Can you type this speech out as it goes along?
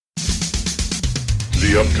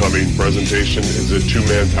The upcoming presentation is a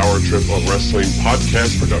two-man power trip of wrestling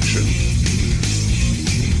podcast production.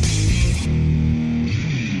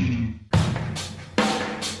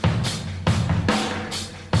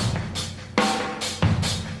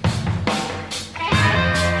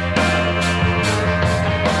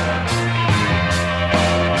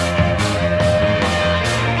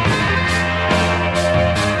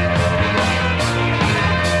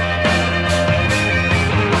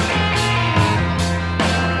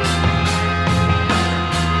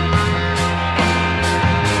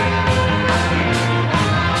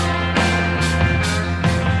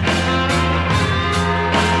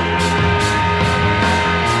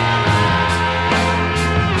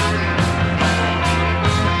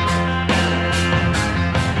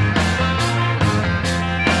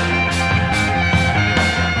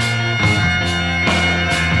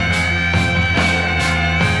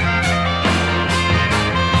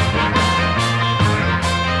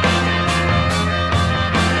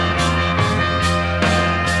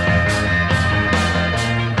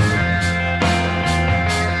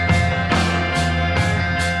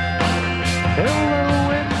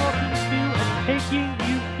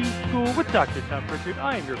 Dr. Tom Pritchard.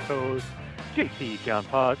 I am your host, JC John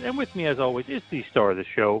Paz, and with me, as always, is the star of the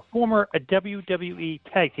show, former WWE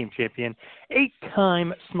Tag Team Champion,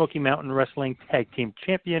 8-time Smoky Mountain Wrestling Tag Team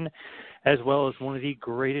Champion, as well as one of the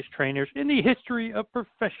greatest trainers in the history of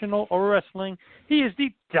professional wrestling. He is the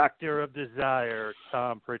Doctor of Desire,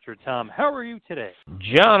 Tom Pritchard. Tom, how are you today?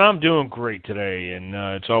 John, I'm doing great today, and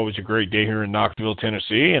it's always a great day here in Knoxville,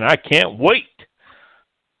 Tennessee, and I can't wait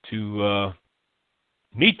to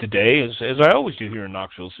meet today, as I always do here in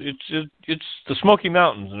Knoxville. It's the Smoky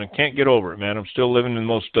Mountains, and I can't get over it, man. I'm still living in the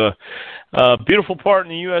most beautiful part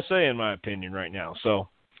in the USA, in my opinion, right now. So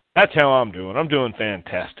that's how I'm doing. I'm doing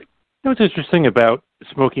fantastic. You know what's interesting about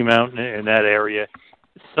Smoky Mountain and that area?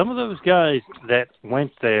 Some of those guys that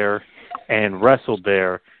went there and wrestled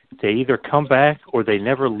there, they either come back or they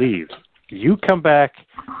never leave. You come back.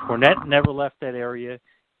 Cornette never left that area.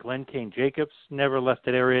 Glenn Kane Jacobs never left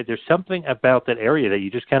that area. There's something about that area that you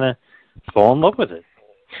just kind of fall in love with it.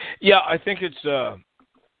 Yeah, I think it's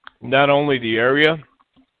not only the area,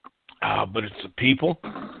 but it's the people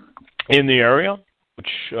in the area, which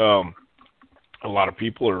a lot of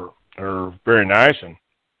people are very nice, and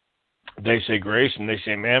they say grace, and they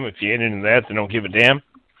say, ma'am, if you ain't into that, then don't give a damn.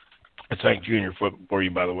 It's like junior foot for you,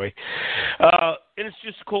 by the way. And it's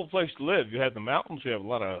just a cool place to live. You have the mountains. You have a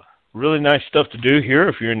lot of really nice stuff to do here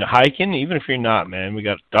if you're into hiking, even if you're not, man. We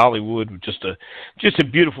got Dollywood, just a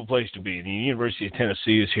beautiful place to be. The University of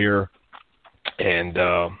Tennessee is here, and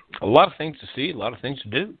a lot of things to see, a lot of things to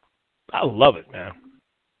do. I love it, man.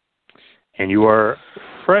 And you are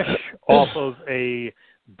fresh off of a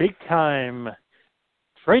big-time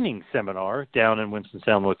training seminar down in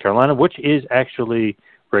Winston-Salem, North Carolina, which is actually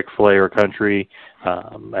Ric Flair country,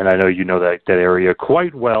 and I know you know that area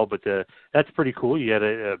quite well, but that's pretty cool. You had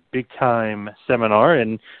a big-time seminar,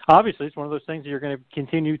 and obviously it's one of those things that you're going to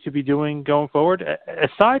continue to be doing going forward,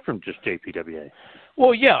 aside from just JPWA.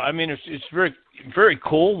 Well, yeah, I mean, it's very, very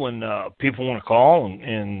cool when people want to call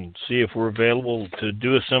and see if we're available to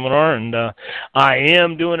do a seminar, and I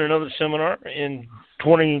am doing another seminar in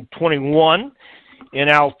 2021 in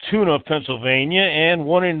Altoona, Pennsylvania, and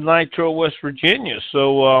one in Nitro, West Virginia.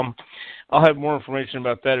 So I'll have more information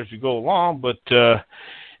about that as we go along. But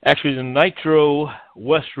actually, the Nitro,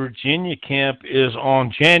 West Virginia camp is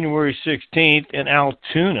on January 16th, and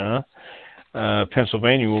Altoona,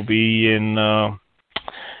 Pennsylvania, will be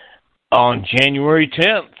on January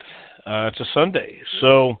 10th. It's a Sunday.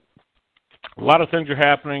 So a lot of things are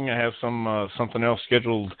happening. I have something else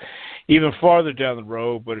scheduled even farther down the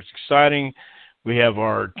road, but it's exciting. We have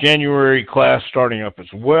our January class starting up as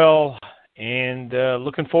well, and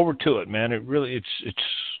looking forward to it, man.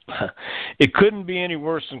 It couldn't be any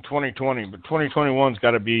worse than 2020, but 2021's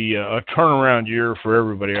got to be a turnaround year for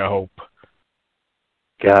everybody, I hope.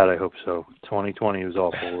 God, I hope so. 2020 was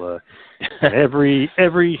awful. Every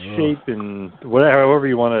shape and however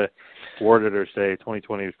you want to word it or say,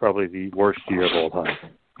 2020 was probably the worst year of all time.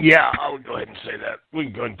 Yeah, I would go ahead and say that. We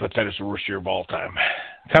can go ahead and put that as the worst year of all time.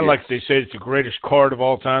 Kind of like they say it's the greatest card of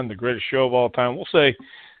all time, the greatest show of all time. We'll say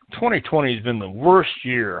 2020 has been the worst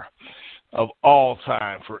year of all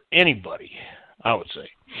time for anybody, I would say.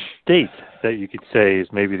 State that you could say is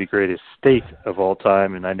maybe the greatest state of all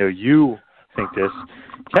time, and I know you think this.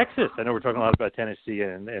 Texas, I know we're talking a lot about Tennessee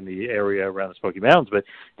and the area around the Smoky Mountains, but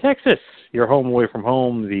Texas, your home away from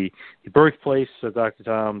home, the birthplace of Dr.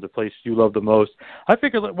 Tom, the place you love the most. I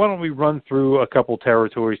figured, why don't we run through a couple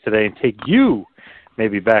territories today and take you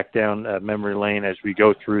maybe back down memory lane as we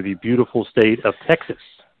go through the beautiful state of Texas?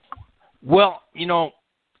 Well,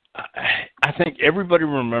 I think everybody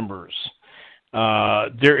remembers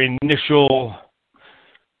their initial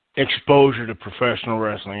exposure to professional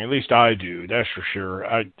wrestling. At least I do. That's for sure.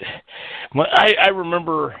 I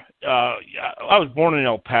remember I was born in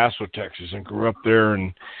El Paso, Texas, and grew up there.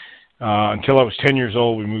 And until I was 10 years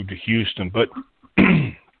old, we moved to Houston. But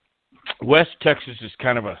West Texas is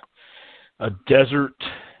kind of a desert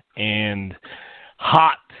and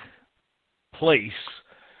hot place.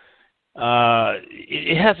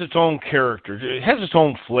 It has its own character. It has its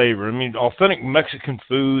own flavor. I mean, authentic Mexican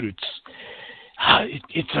food.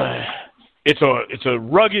 It's a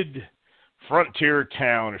rugged frontier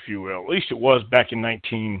town, if you will. At least it was back in the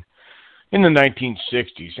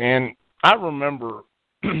 1960s. And I remember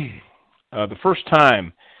the first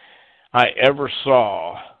time I ever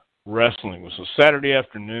saw wrestling was a Saturday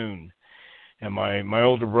afternoon, and my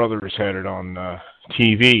older brothers had it on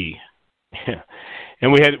TV.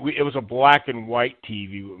 And it was a black and white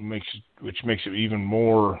TV, which makes it even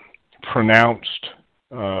more pronounced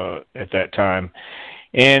at that time.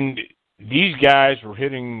 And these guys were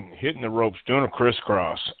hitting the ropes, doing a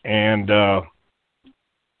crisscross, and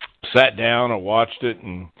sat down and watched it.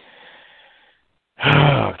 And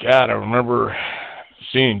oh God, I remember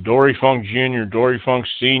seeing Dory Funk Jr., Dory Funk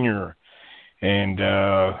Sr., and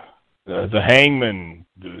the Hangman,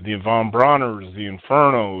 the Von Brauners, the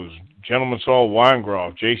Infernos, Gentleman Saul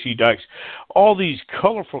Weingroff, J.C. Dykes, all these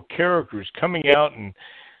colorful characters coming out and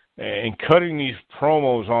cutting these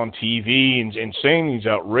promos on TV and saying these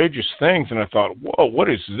outrageous things. And I thought, whoa, what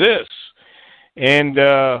is this? And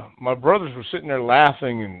my brothers were sitting there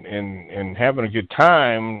laughing and having a good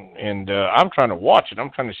time. And I'm trying to watch it. I'm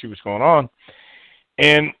trying to see what's going on.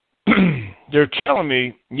 And they're telling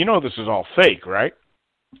me, this is all fake, right?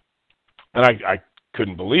 And I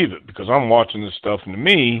couldn't believe it because I'm watching this stuff. And to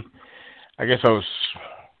me, I guess I was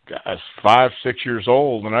 5, 6 years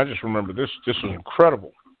old, and I just remember this was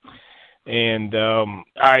incredible. And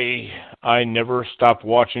I never stopped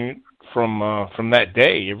watching it from that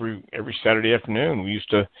day. Every Saturday afternoon, we used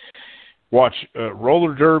to watch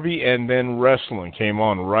roller derby, and then wrestling came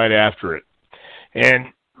on right after it. And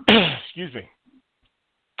excuse me,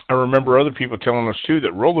 I remember other people telling us too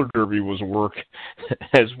that roller derby was a work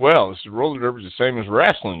as well. Roller derby is the same as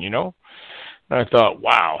wrestling, And I thought,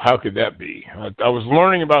 wow, how could that be? I was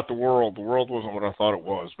learning about the world. The world wasn't what I thought it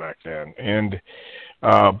was back then. And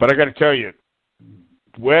but I got to tell you,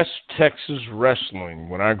 West Texas wrestling,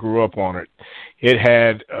 when I grew up on it, it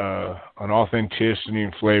had an authenticity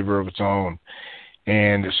and flavor of its own.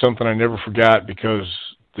 And it's something I never forgot because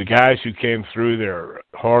the guys who came through there,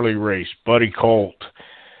 Harley Race, Buddy Colt,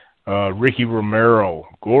 Ricky Romero,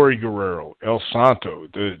 Gory Guerrero, El Santo,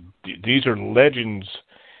 these are legends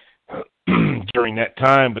during that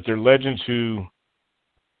time, but they're legends who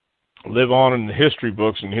live on in the history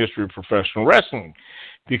books and the history of professional wrestling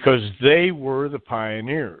because they were the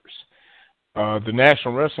pioneers. The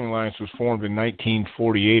National Wrestling Alliance was formed in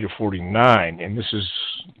 1948 or 49, and this is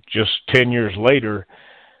just 10 years later,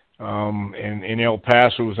 and in El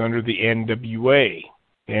Paso was under the NWA.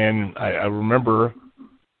 And I remember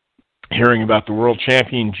hearing about the world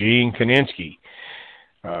champion Gene Kaninsky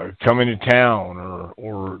coming to town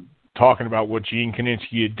or talking about what Gene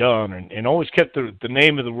Kaninsky had done and always kept the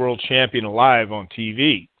name of the world champion alive on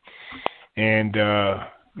TV. And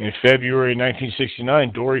in February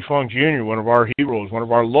 1969, Dory Funk Jr., one of our heroes, one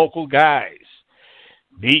of our local guys,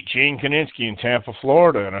 beat Gene Kaninsky in Tampa,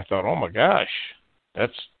 Florida. And I thought, oh, my gosh,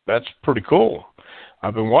 that's pretty cool.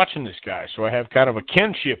 I've been watching this guy, so I have kind of a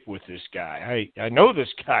kinship with this guy. I know this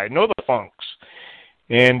guy. I know the Funks.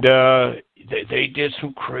 And they did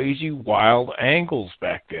some crazy, wild angles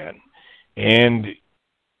back then. And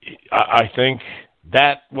I think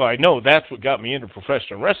I know that's what got me into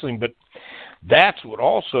professional wrestling, but that's what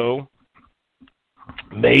also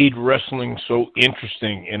made wrestling so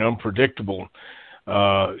interesting and unpredictable.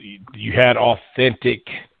 You had authentic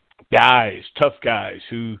guys, tough guys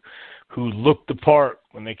who looked the part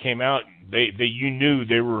when they came out. You knew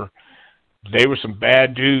they were some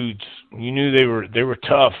bad dudes. You knew they were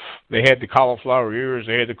tough. They had the cauliflower ears,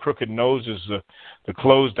 they had the crooked noses, the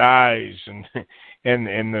closed eyes, and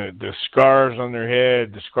the scars on their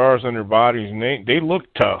head, the scars on their bodies, and they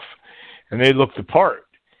looked tough and they looked the part.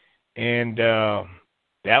 And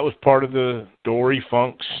that was part of the Dory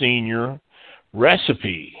Funk Sr.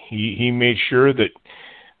 recipe. He made sure that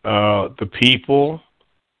the people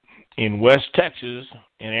in West Texas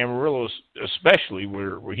and Amarillo, especially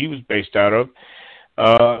where he was based out of,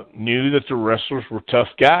 knew that the wrestlers were tough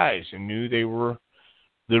guys and knew they were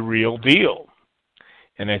the real deal.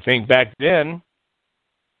 And I think back then,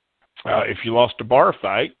 if you lost a bar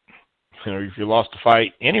fight, or if you lost a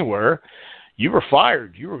fight anywhere, you were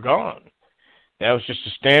fired. You were gone. That was just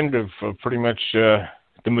a standard of pretty much the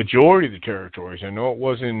majority of the territories. I know it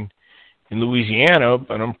was in Louisiana,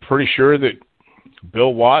 but I'm pretty sure that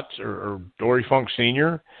Bill Watts or Dory Funk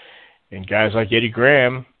Sr. and guys like Eddie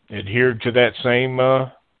Graham adhered to that same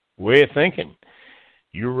way of thinking.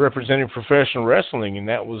 You were representing professional wrestling, and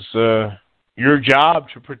that was your job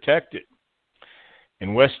to protect it.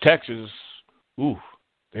 In West Texas,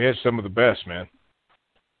 they had some of the best, man.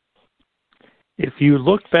 If you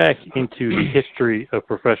look back into the history of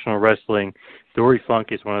professional wrestling, Dory Funk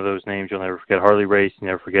is one of those names you'll never forget. Harley Race, you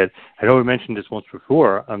never forget. I know we mentioned this once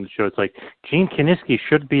before on the show. It's like Gene Kiniski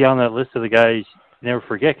should be on that list of the guys you never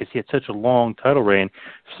forget because he had such a long title reign.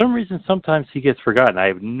 For some reason, sometimes he gets forgotten. I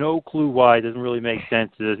have no clue why. It doesn't really make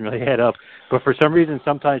sense. It doesn't really add up. But for some reason,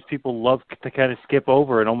 sometimes people love to kind of skip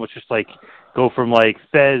over and almost just like go from like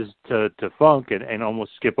Fez to Funk and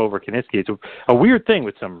almost skip over Kiniski. It's a weird thing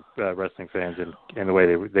with some wrestling fans and the way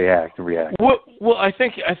they act and react. Well, I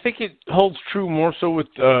think it holds true more so with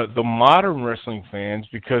the modern wrestling fans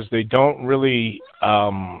because they don't really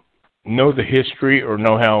know the history or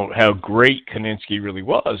know how great Kiniski really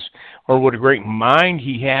was or what a great mind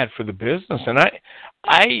he had for the business. And I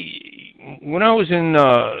when I was in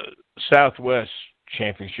Southwest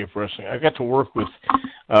Championship Wrestling, I got to work with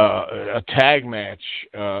a tag match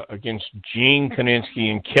against Gene Kiniski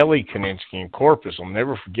and Kelly Kiniski in Corpus. I'll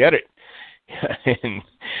never forget it. And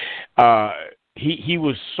he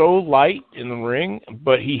was so light in the ring,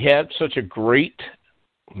 but he had such a great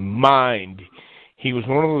mind. He was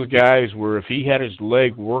one of those guys where if he had his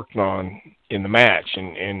leg worked on in the match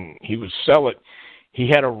and he would sell it, he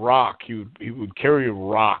had a rock. He would carry a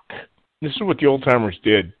rock. This is what the old-timers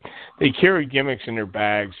did. They carried gimmicks in their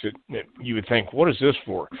bags that you would think, what is this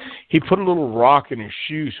for? He put a little rock in his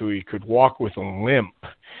shoe so he could walk with a limp,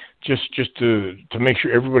 just to make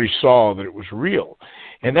sure everybody saw that it was real.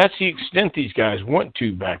 And that's the extent these guys went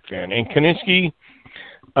to back then. And Kiniski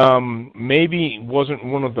maybe wasn't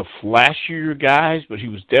one of the flashier guys, but he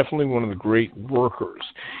was definitely one of the great workers.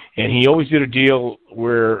 And he always did a deal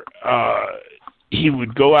where he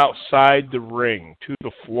would go outside the ring to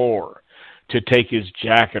the floor to take his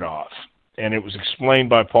jacket off. And it was explained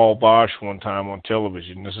by Paul Bosch one time on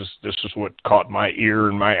television. This is what caught my ear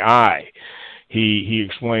and my eye. He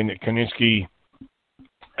explained that Kiniski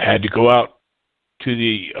had to go out to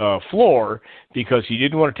the floor because he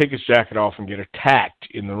didn't want to take his jacket off and get attacked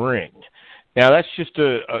in the ring. Now, that's just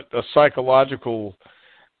a psychological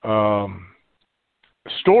storyline,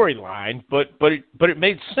 but it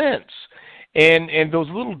made sense. And those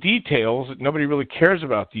little details that nobody really cares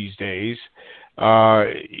about these days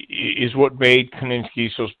is what made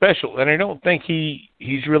Kiniski so special. And I don't think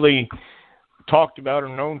he's really talked about or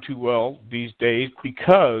known too well these days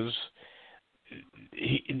because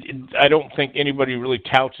I don't think anybody really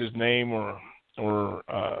touts his name or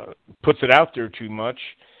puts it out there too much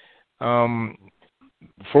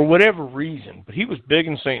for whatever reason. But he was big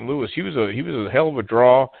in St. Louis. He was a hell of a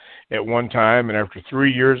draw at one time. And after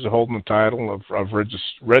 3 years of holding the title, I've read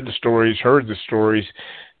the stories, heard the stories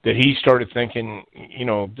that he started thinking,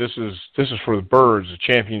 this is for the birds. The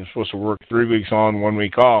champion's supposed to work 3 weeks on, 1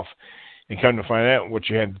 week off, and come to find out what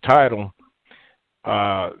you had the title.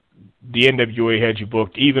 The NWA had you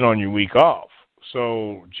booked even on your week off.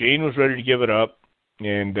 So Gene was ready to give it up.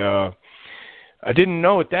 And I didn't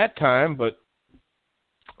know at that time, but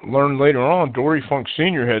learned later on, Dory Funk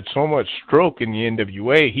Sr. had so much stroke in the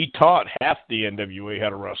NWA, he taught half the NWA how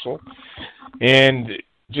to wrestle and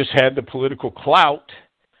just had the political clout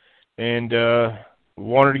and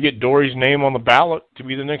wanted to get Dory's name on the ballot to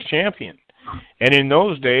be the next champion. And in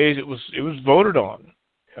those days, it was voted on.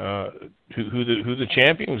 Who the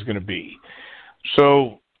champion was going to be.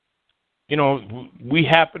 So, we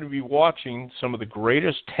happen to be watching some of the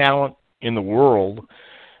greatest talent in the world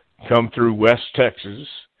come through West Texas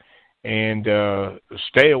and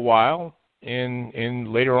stay a while and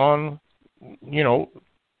later on, learn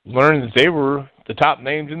that they were the top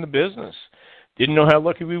names in the business. Didn't know how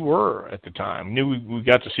lucky we were at the time. Knew we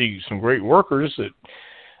got to see some great workers that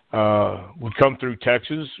would come through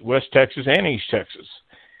Texas, West Texas, and East Texas.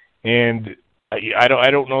 And I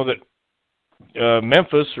don't know that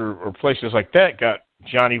Memphis or places like that got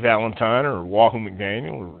Johnny Valentine or Wahoo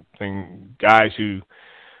McDaniel or guys who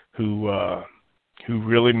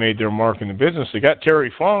really made their mark in the business. They got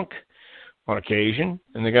Terry Funk on occasion,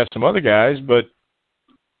 and they got some other guys, but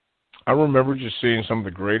I remember just seeing some of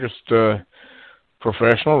the greatest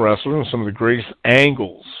professional wrestlers and some of the greatest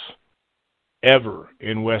angles ever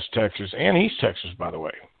in West Texas and East Texas, by the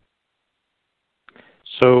way.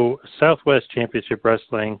 So, Southwest Championship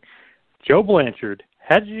Wrestling, Joe Blanchard,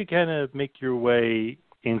 how did you kind of make your way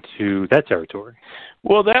into that territory?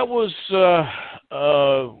 Well, that was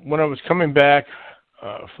when I was coming back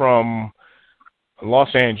from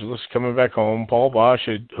Los Angeles, coming back home. Paul Bosch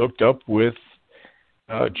had hooked up with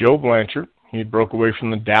Joe Blanchard. He had broke away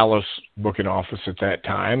from the Dallas booking office at that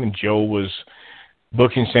time, and Joe was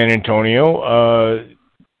booking San Antonio.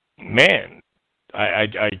 Man,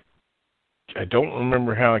 I don't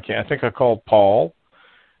remember how I think I called Paul,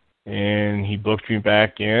 and he booked me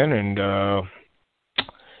back in, and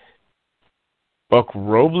Buck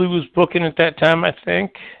Robley was booking at that time, I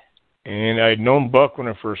think, and I'd known Buck when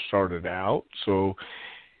I first started out. So,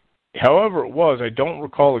 however it was, I don't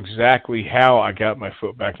recall exactly how I got my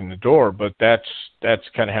foot back in the door, but that's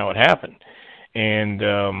kind of how it happened. And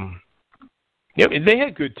yeah, they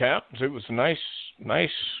had good talents. It was a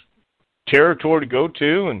nice territory to go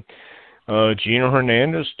to, and Gino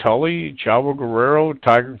Hernandez, Tully, Chavo Guerrero,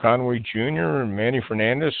 Tiger Conway Jr., and Manny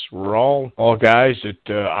Fernandez were all guys that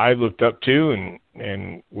I looked up to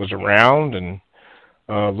and was around and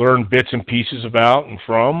learned bits and pieces about and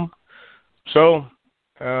from. So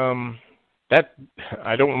that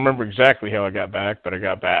I don't remember exactly how I got back, but I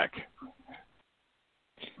got back.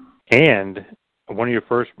 And one of your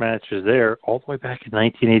first matches there, all the way back in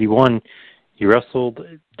 1981, you wrestled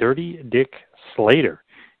Dirty Dick Slater.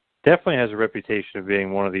 Definitely has a reputation of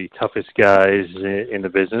being one of the toughest guys in the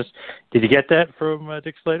business. Did you get that from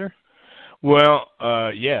Dick Slater? Well,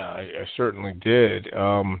 yeah, I certainly did.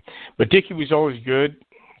 But Dickie was always good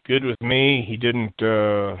with me. He didn't.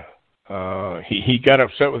 He got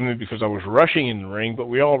upset with me because I was rushing in the ring, but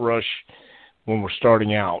we all rush when we're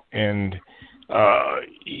starting out. And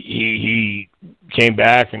he came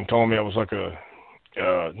back and told me I was like a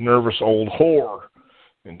nervous old whore,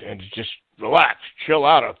 and just relax, chill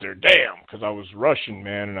out there, damn, because I was rushing,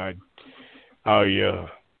 man, and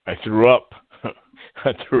I threw up.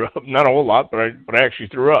 I threw up, not a whole lot, but I actually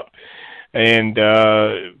threw up. And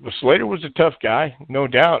Slater was a tough guy, no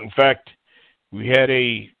doubt. In fact, we had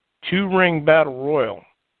a 2-ring battle royal,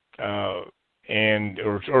 or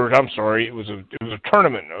I'm sorry, it was a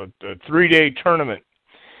tournament, a 3-day tournament,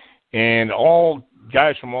 and all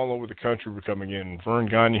guys from all over the country were coming in. Vern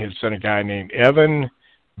Gagne had sent a guy named Evan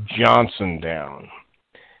Johnson down.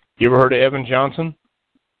 You ever heard of Evan Johnson?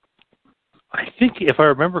 I think, if I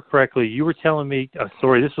remember correctly, you were telling me a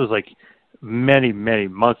story. This was like many, many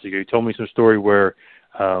months ago. You told me some story where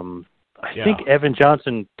I think Evan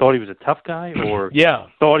Johnson thought he was a tough guy, or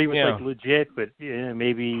thought he was like legit, but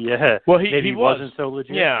maybe maybe he wasn't so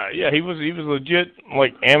legit. Yeah, he was legit,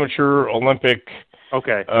 like amateur Olympic.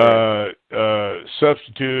 Okay.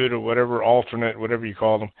 Substitute or whatever, alternate, whatever you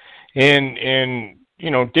call them, and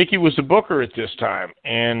Dickie was the booker at this time,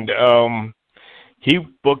 and he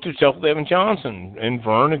booked himself with Evan Johnson, and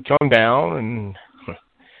Vern had come down, and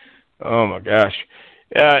oh my gosh,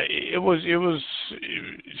 it was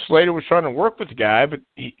Slater was trying to work with the guy, but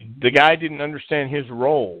the guy didn't understand his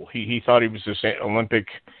role. He thought he was this Olympic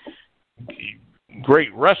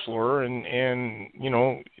great wrestler, and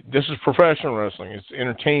this is professional wrestling. It's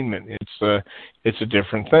entertainment. It's a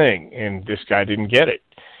different thing, and this guy didn't get it.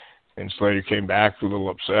 And Slater came back a little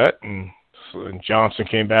upset, and Johnson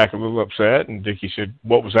came back a little upset, and Dickie said,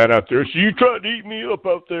 "What was that out there?" So you tried to eat me up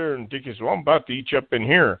out there, and Dickie said, "Well, I'm about to eat you up in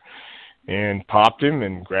here," and popped him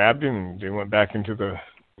and grabbed him, and they went back into the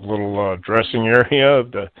little dressing area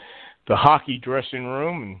of the hockey dressing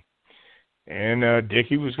room, and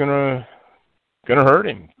Dickie was gonna hurt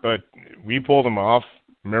him, but we pulled him off.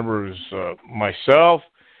 Remember, it was myself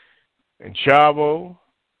and Chavo,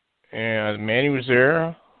 and Manny was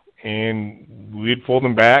there, and we had pulled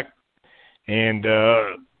him back, and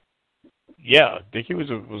Dickie was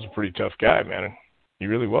a pretty tough guy, man. He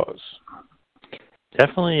really was.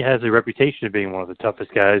 Definitely has a reputation of being one of the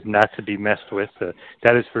toughest guys, not to be messed with.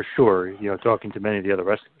 That is for sure. Talking to many of the other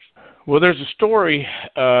wrestlers. Well, there's a story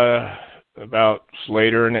about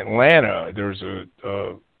Slater in Atlanta. There's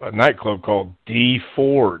a nightclub called D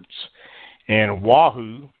Ford's, and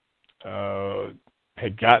Wahoo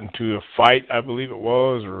had gotten to a fight, I believe it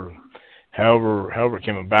was, or however it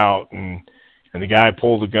came about, and the guy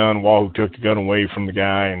pulled the gun. Wahoo took the gun away from the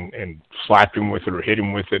guy and slapped him with it or hit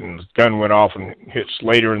him with it, and the gun went off and hit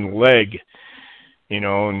Slater in the leg,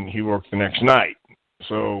 and he worked the next night.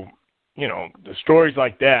 So, the stories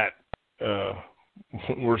like that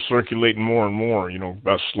were circulating more and more,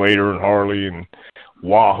 about Slater and Harley and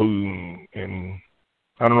Wahoo, and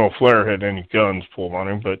I don't know if Flair had any guns pulled on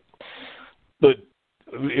him, but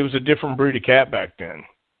it was a different breed of cat back then.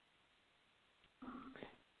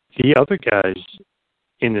 The other guys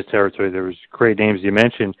in this territory, there was great names you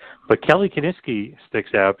mentioned, but Kelly Kiniski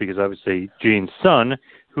sticks out because obviously Gene's son,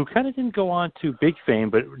 who kind of didn't go on to big fame,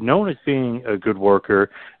 but known as being a good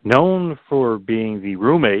worker, known for being the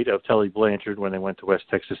roommate of Tully Blanchard when they went to West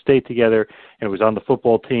Texas State together, and was on the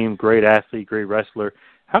football team, great athlete, great wrestler.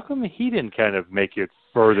 How come he didn't kind of make it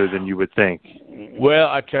further than you would think? Well,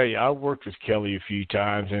 I tell you, I worked with Kelly a few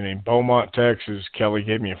times, and in Beaumont, Texas, Kelly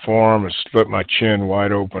gave me a forearm and split my chin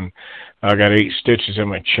wide open. I got 8 stitches in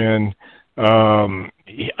my chin.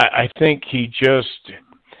 I think he just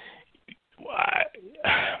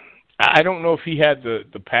I don't know if he had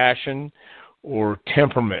the passion or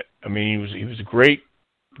temperament. I mean, he was a great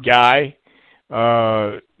guy,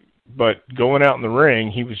 but going out in the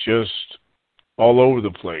ring, he was just all over the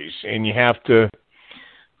place, and you have to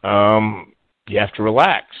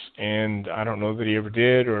relax. And I don't know that he ever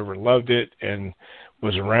did or ever loved it, and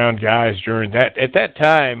was around guys during that. At that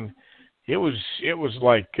time, it was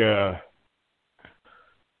like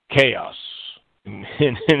chaos. And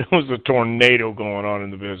it was a tornado going on in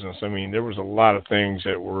the business. I mean, there was a lot of things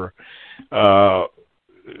that were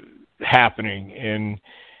happening, and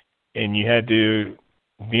you had to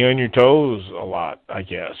be on your toes a lot, I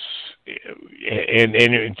guess,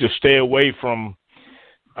 and to stay away from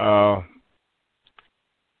the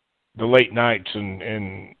late nights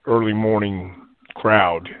and early morning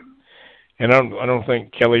crowd. And I don't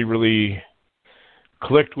think Kelly really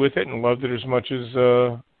clicked with it and loved it as much as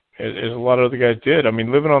a lot of other guys did. I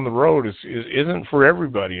mean, living on the road isn't for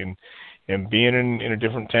everybody, and being in a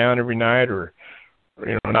different town every night, or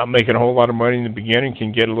not making a whole lot of money in the beginning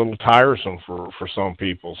can get a little tiresome for some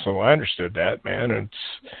people. So I understood that, man.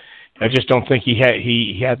 I just don't think he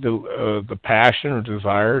had the passion or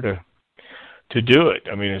desire to do it.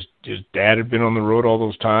 I mean, his dad had been on the road all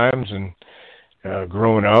those times, and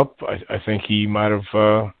growing up, I think he might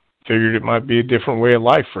have figured it might be a different way of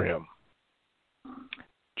life for him.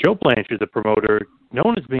 Joe Blanchard, the promoter,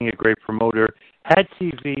 known as being a great promoter, had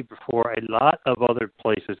TV before a lot of other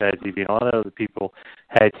places had TV, and a lot of other people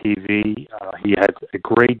had TV. He had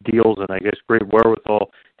great deals and, I guess, great wherewithal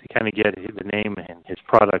to kind of get the name and his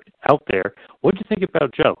product out there. What did you think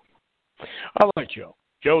about Joe? I like Joe.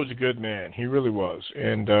 Joe was a good man. He really was.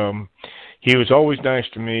 And he was always nice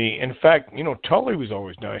to me. In fact, Tully was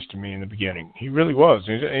always nice to me in the beginning. He really was.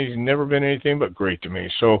 He's never been anything but great to me.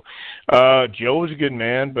 So Joe was a good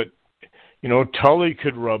man, but, Tully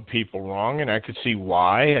could rub people wrong, and I could see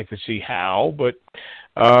why. I could see how, but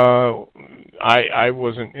I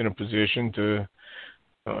wasn't in a position to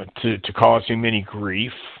cause him any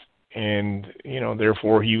grief, and,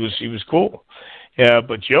 therefore he was cool. Yeah,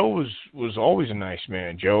 but Joe was always a nice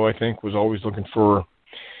man. Joe, I think, was always looking for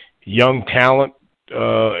young talent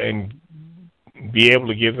and be able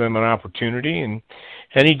to give them an opportunity, and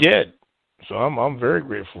he did. So I'm very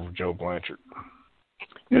grateful for Joe Blanchard.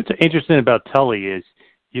 What's interesting about Tully is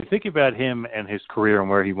you think about him and his career and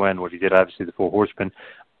where he went, what he did, obviously the Four Horsemen.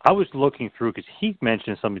 I was looking through because he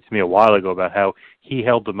mentioned something to me a while ago about how he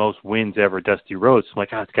held the most wins ever, Dusty Rhodes. So I'm like,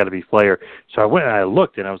 it's got to be Flair. So I went and I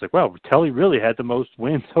looked, and I was like, wow, Tully really had the most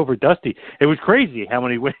wins over Dusty. It was crazy how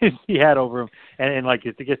many wins he had over him, and like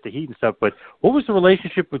to get the heat and stuff. But what was the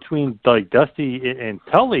relationship between like Dusty and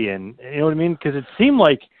Tully? And you know what I mean? Because it seemed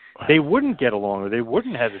like they wouldn't get along or they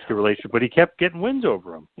wouldn't have this good relationship, but he kept getting wins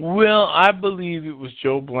over him. Well, I believe it was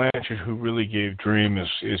Joe Blanchard who really gave Dream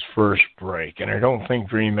his first break, and I don't think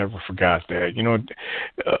Dream ever forgot that.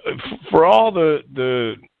 For all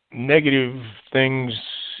the negative things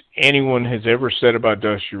anyone has ever said about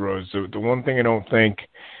Dusty Rhodes, the one thing I don't think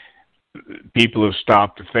people have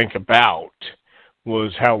stopped to think about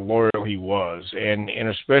was how loyal he was, and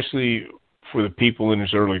especially for the people in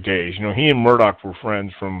his early days. He and Murdoch were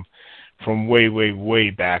friends from way, way, way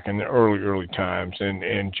back in the early times.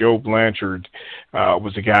 And Joe Blanchard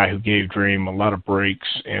was a guy who gave Dream a lot of breaks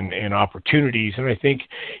and opportunities. And I think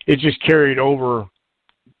it just carried over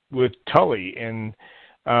with Tully. And,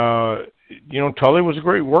 Tully was a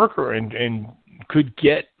great worker and could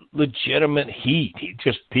get legitimate heat.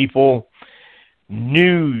 People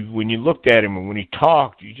knew when you looked at him and when he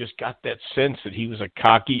talked, you just got that sense that he was a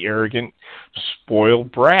cocky, arrogant,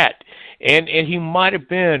 spoiled brat. And he might have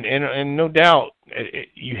been, and no doubt,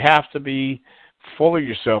 you have to be full of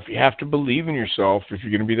yourself. You have to believe in yourself if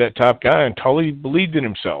you're going to be that top guy. And Tully believed in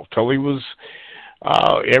himself. Tully was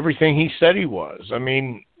everything he said he was. I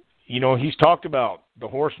mean, he's talked about the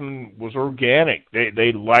Horsemen was organic.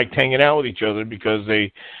 They liked hanging out with each other because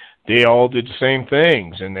they all did the same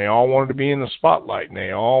things, and they all wanted to be in the spotlight, and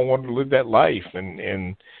they all wanted to live that life,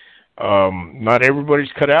 and not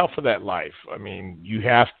everybody's cut out for that life. I mean, you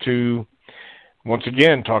have to once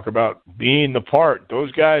again, talk about being the part.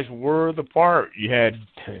 Those guys were the part. You had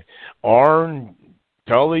Arn,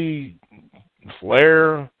 Tully,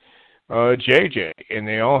 Flair, JJ, and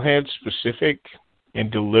they all had specific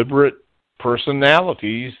and deliberate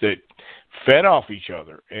personalities that fed off each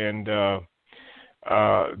other. And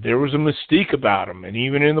there was a mystique about them. And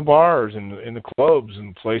even in the bars and in the clubs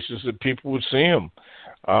and places that people would see them,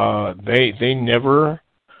 they never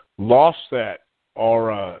lost that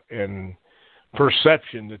aura and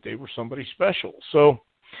perception that they were somebody special. So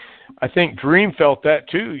I think Dream felt that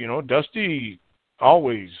too. You know, Dusty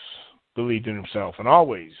always believed in himself and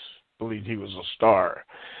always believed he was a star.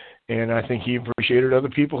 And I think he appreciated other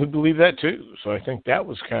people who believed that too. So I think that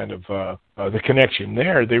was kind of the connection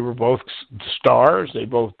there. They were both stars. They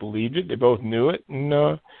both believed it. They both knew it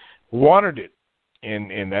and wanted it.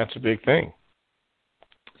 And that's a big thing.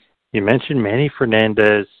 You mentioned Manny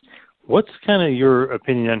Fernandez. What's kind of your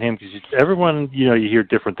opinion on him? Because everyone, you know, you hear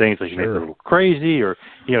different things, like he made a little crazy, or,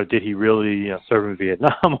 you know, did he really serve in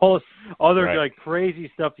Vietnam? All this other like crazy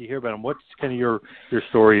stuff you hear about him. What's kind of your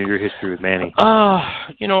story and your history with Manny?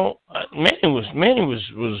 You know, Manny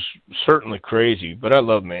was certainly crazy, but I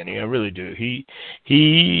love Manny. I really do. He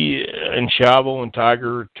and Chavo and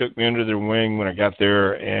Tiger took me under their wing when I got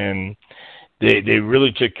there, and they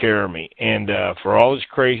really took care of me. And for all his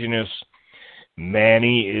craziness,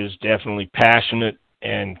 Manny is definitely passionate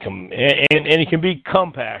and he can be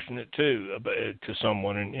compassionate too to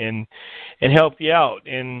someone and help you out.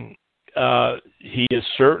 And he has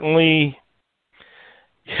certainly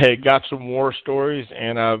got some war stories,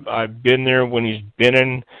 and I've been there when he's been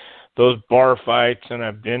in those bar fights, and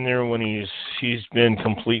I've been there when he's been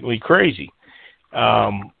completely crazy.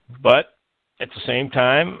 But at the same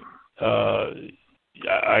time,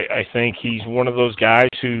 I think he's one of those guys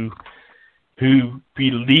who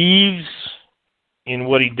believes in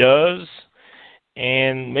what he does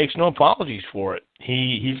and makes no apologies for it.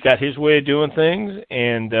 He's got his way of doing things,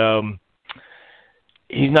 and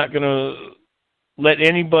he's not going to let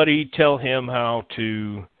anybody tell him how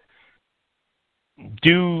to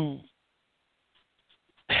do.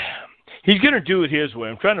 He's going to do it his way.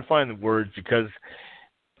 I'm trying to find the words because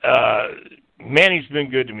Manny's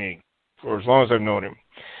been good to me for as long as I've known him.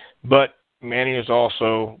 But Manny is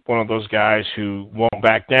also one of those guys who won't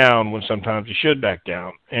back down when sometimes he should back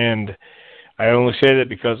down. And I only say that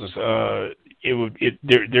because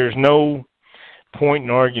there's no point in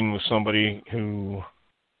arguing with somebody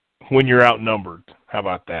when you're outnumbered. How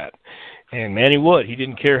about that? And Manny would. He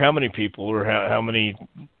didn't care how many people or how many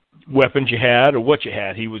weapons you had or what you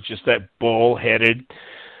had. He was just that bull-headed,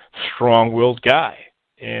 strong-willed guy.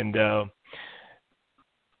 And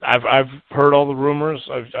I've heard all the rumors.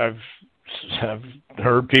 I've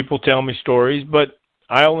heard people tell me stories, but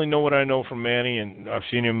I only know what I know from Manny, and I've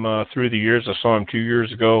seen him through the years. I saw him 2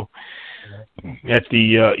 years ago at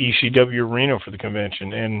the ECW arena for the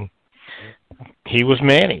convention, and he was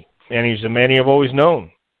Manny, and he's the Manny I've always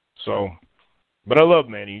known. So, but I love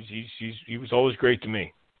Manny. He was always great to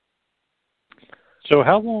me. So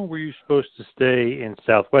how long were you supposed to stay in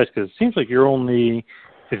Southwest? Because it seems like you're only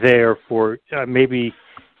there for maybe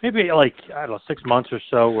like, I don't know, 6 months or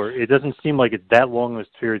so, or it doesn't seem like it's that long of a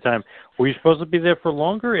period of time. Were you supposed to be there for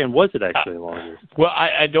longer, and was it actually longer? Well,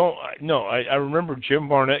 I don't know. I remember Jim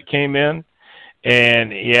Barnett came in,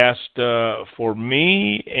 and he asked for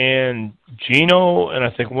me and Gino and I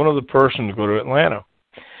think one other person to go to Atlanta.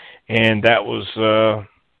 And that was the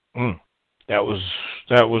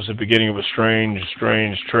beginning of a strange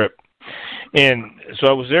trip. And so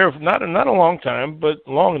I was there for not a long time, but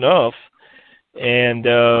long enough. And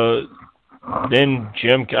then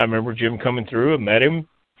Jim, I remember Jim coming through. I met him,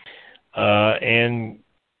 and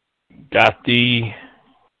got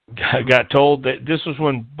told that this was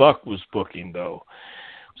when Buck was booking, though.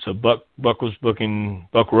 So Buck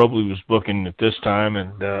Robley was booking at this time,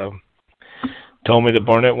 and told me that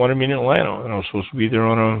Barnett wanted me in Atlanta, and I was supposed to be there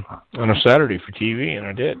on a Saturday for TV, and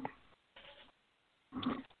I did.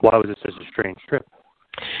 Why was it such a strange trip?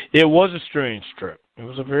 It was a strange trip. It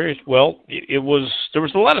was there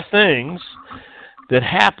was a lot of things that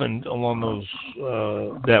happened along those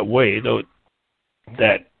that way, though,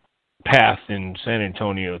 that path in San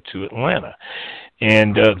Antonio to Atlanta.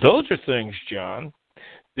 And those are things, John,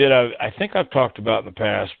 that I think I've talked about in the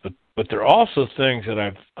past, but there are also things that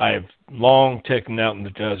I've long taken out in the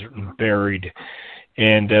desert and buried,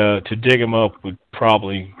 and to dig them up would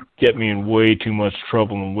probably get me in way too much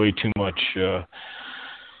trouble and way too much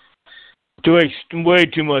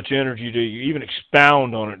energy to even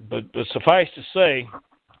expound on it. But suffice to say,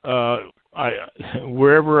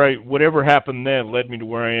 whatever happened then led me to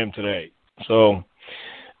where I am today. So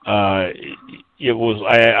it was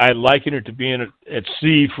I liken it to being at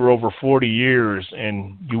sea for over 40 years,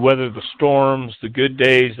 and you weather the storms, the good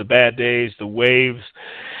days, the bad days, the waves,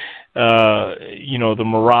 the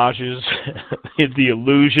mirages, the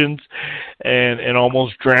illusions, and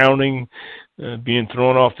almost drowning, being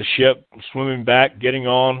thrown off the ship, swimming back, getting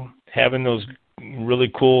on, having those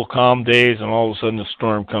really cool, calm days, and all of a sudden the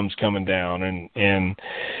storm comes coming down, and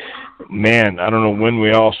man, I don't know when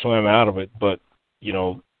we all swam out of it, but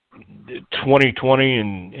 2020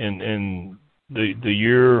 and the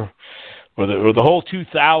year or the whole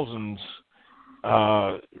 2000s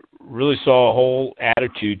really saw a whole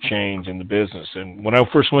attitude change in the business. And when I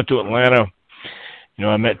first went to Atlanta,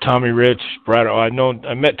 I met Tommy Rich, I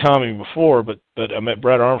met Tommy before, but I met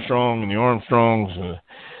Brad Armstrong and the Armstrongs,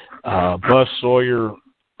 Buzz Sawyer.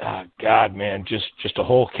 God, man, just a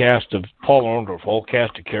whole cast of Paul Orndorff, whole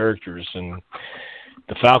cast of characters, and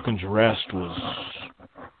the Falcons' Rest was.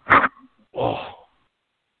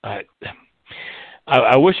 I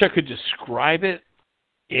wish I could describe it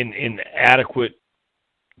in adequate,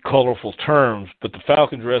 colorful terms, but the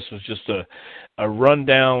Falcons' Rest was just a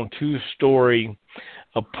rundown 2-story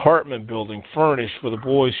apartment building furnished for the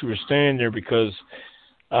boys who were staying there because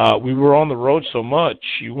we were on the road so much.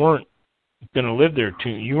 You weren't going to live there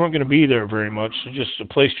you weren't going to be there very much. So just a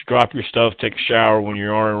place to drop your stuff, take a shower when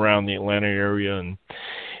you are around the Atlanta area,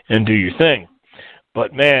 and do your thing.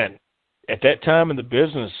 But man, at that time in the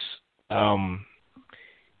business,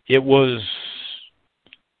 it was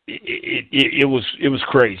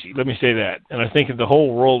crazy. Let me say that. And I think the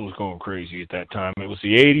whole world was going crazy at that time. It was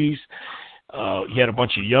the 80s. You had a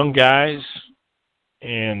bunch of young guys,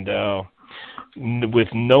 and with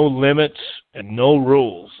no limits and no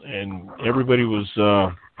rules, and everybody was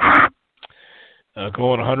going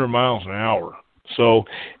 100 miles an hour. So,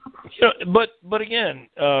 but again,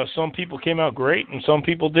 some people came out great and some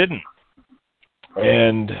people didn't.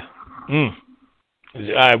 And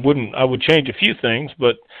I would change a few things,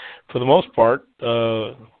 but for the most part,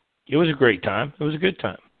 it was a great time. It was a good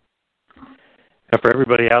time. And for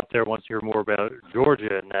everybody out there who wants to hear more about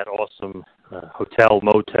Georgia and that awesome hotel,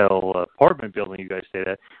 motel, apartment building you guys stayed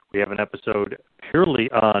at, we have an episode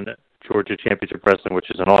purely on Georgia Championship Wrestling, which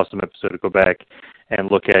is an awesome episode to go back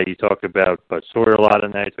and look at. You talk about Bud Sawyer a lot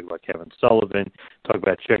in that. You talk about Kevin Sullivan. Talk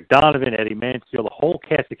about Chuck Donovan, Eddie Mansfield, the whole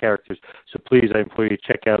cast of characters. So please, I implore you to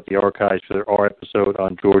check out the archives for our episode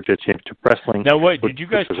on Georgia Championship Wrestling. Now, wait, did you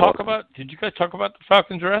guys talk about the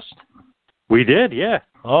Falcons' Rest? We did, yeah.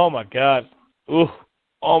 Oh my God. Ooh.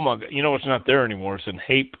 Oh my God! It's not there anymore. It's in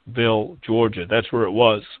Hapeville, Georgia. That's where it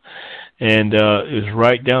was, and it was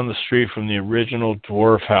right down the street from the original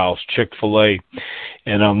Dwarf House, Chick-fil-A.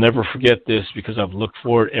 And I'll never forget this because I've looked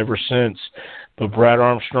for it ever since. But Brad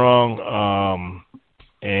Armstrong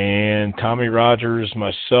and Tommy Rogers,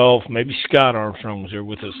 myself, maybe Scott Armstrong was there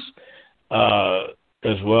with us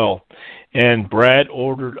as well. And Brad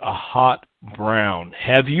ordered a hot brown.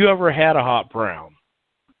 Have you ever had a hot brown?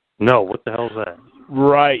 No. What the hell is that?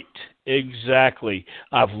 Right, exactly.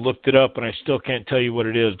 I've looked it up, and I still can't tell you what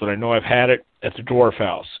it is, but I know I've had it at the Dwarf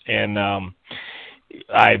House, and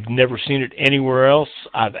I've never seen it anywhere else.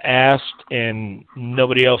 I've asked, and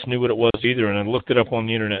nobody else knew what it was either, and I looked it up on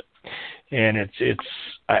the internet, and it's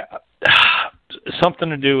something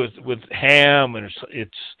to do with ham, and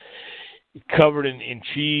it's covered in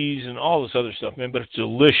cheese and all this other stuff, man, but it's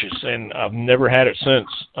delicious, and I've never had it since.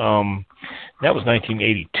 That was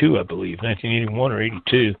 1982, I believe, 1981 or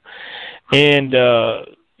 82. And,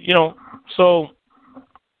 so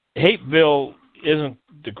Hapeville isn't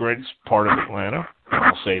the greatest part of Atlanta,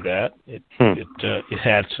 I'll say that. It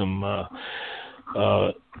had some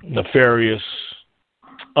nefarious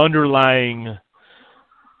underlying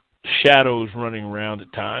shadows running around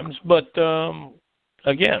at times, but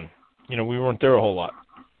again, we weren't there a whole lot.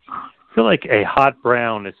 I feel like a hot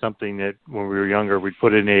brown is something that when we were younger, we'd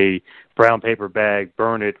put in a brown paper bag,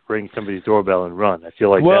 burn it, ring somebody's doorbell, and run. I feel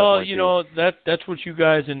like that's what you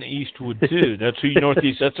guys in the East would do. That's who you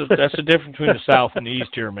Northeast. That's the difference between the South and the East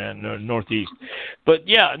here, man. Northeast. But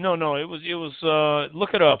yeah, no, it was.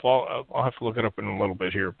 Look it up. I'll have to look it up in a little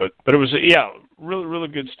bit here. But it was really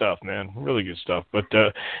good stuff, man. Really good stuff. But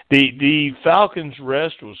the Falcons'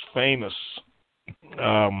 Rest was famous.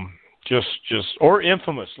 Or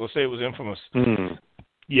infamous. Let's say it was infamous. Mm.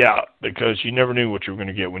 Yeah, because you never knew what you were going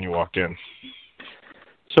to get when you walked in.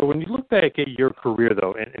 So when you look back at your career,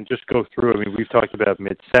 though, and just go through, we've talked about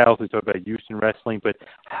Mid-South, we've talked about Houston wrestling, but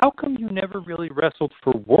how come you never really wrestled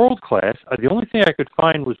for world class? The only thing I could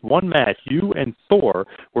find was one match. You and Thor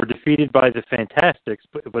were defeated by the Fantastics,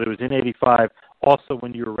 but it was in '85, also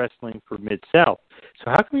when you were wrestling for Mid-South.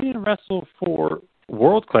 So how come you didn't wrestle for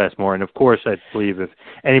world-class more. And, of course, I believe if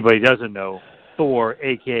anybody doesn't know, Thor,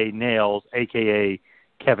 a.k.a. Nails, a.k.a.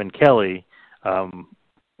 Kevin Kelly,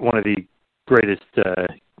 one of the greatest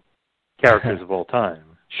characters of all time.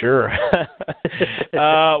 Sure.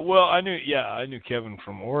 Well, I knew Kevin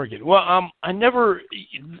from Oregon. Well, I never,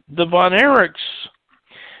 the Von Erichs,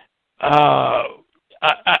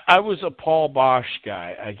 I was a Paul Bosch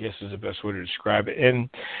guy, I guess is the best way to describe it. And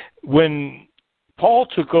when Paul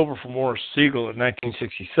took over for Morris Siegel in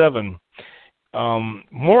 1967,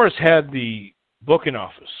 Morris had the booking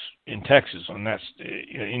office in Texas,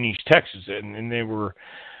 in East Texas, and they were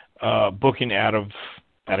booking out of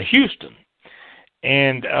Houston.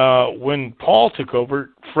 And when Paul took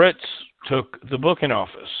over, Fritz took the booking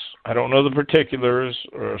office. I don't know the particulars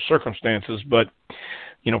or circumstances, but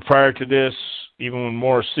prior to this, even when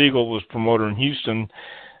Morris Siegel was promoter in Houston,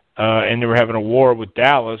 and they were having a war with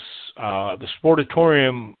Dallas, the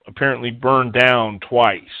Sportatorium apparently burned down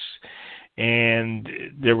twice. And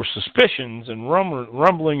there were suspicions and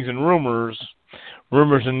rumblings and rumors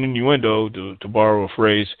and innuendo, to borrow a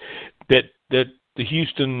phrase, that the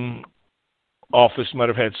Houston office might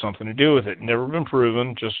have had something to do with it. Never been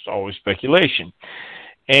proven, just always speculation.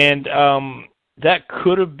 And that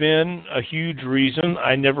could have been a huge reason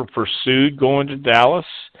I never pursued going to Dallas.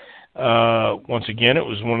 Once again, it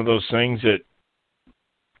was one of those things that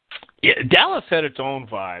Dallas had its own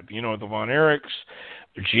vibe. The Von Erichs,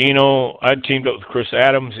 Gino. I teamed up with Chris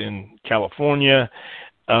Adams in California.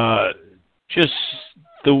 Just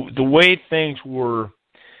the way things were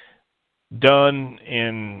done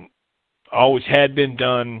and always had been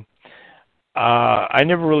done, I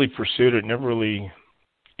never really pursued it, never really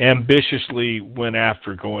ambitiously went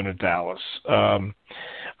after going to Dallas. I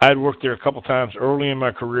had worked there a couple times early in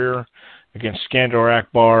my career against Skandar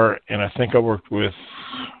Akbar, and I think I worked with,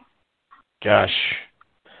 I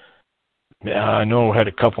know I had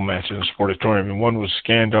a couple matches in the Sportatorium, and one was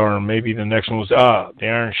Skandar, and maybe the next one was the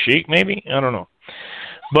Iron Sheik, maybe? I don't know.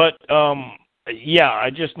 But, I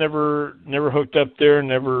just never hooked up there,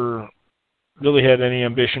 never really had any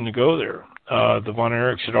ambition to go there. The Von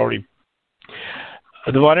Erichs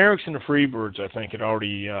and the Freebirds, I think, had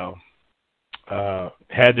already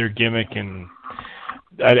had their gimmick, and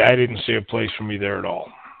I didn't see a place for me there at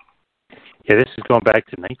all. Yeah, this is going back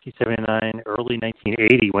to 1979, early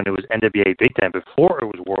 1980, when it was NWA Big Time. Before it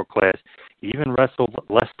was World Class, he even wrestled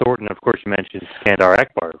Les Thornton. Of course, you mentioned Skandar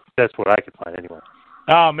Akbar. That's what I could find anyway.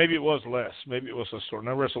 Maybe it was Les. Maybe it was Les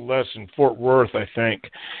Thornton. I wrestled Les in Fort Worth, I think,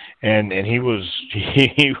 and he was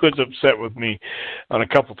upset with me on a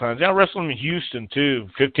couple times. I wrestled him in Houston too.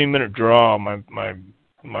 15-minute draw. My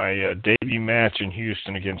debut match in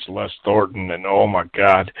Houston against Les Thornton, and oh my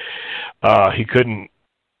God, he couldn't.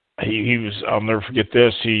 He was. I'll never forget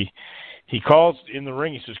this. He calls in the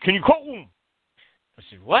ring. He says, "Can you call him?" I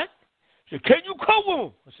said, "What?" He said, "Can you call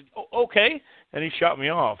him?" I said, "Oh, okay." And he shot me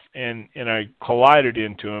off, and I collided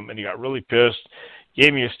into him, and he got really pissed.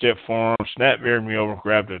 Gave me a stiff forearm, snap-veered me over,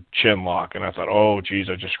 grabbed a chin lock, and I thought, "Oh, geez,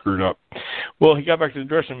 I just screwed up." Well, he got back to the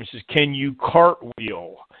dressing room. He says, "Can you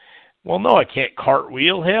cartwheel?" Well, no, I can't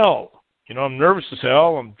cartwheel. Hell. I'm nervous as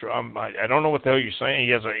hell. I don't know what the hell you're saying.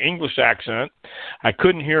 He has an English accent. I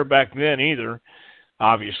couldn't hear back then either,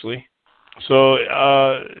 obviously. So,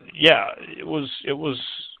 it was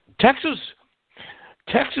Texas.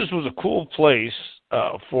 Texas was a cool place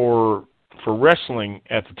for wrestling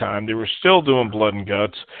at the time. They were still doing blood and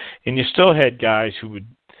guts, and you still had guys who would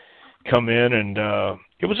come in, and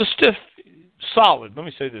it was a solid. Let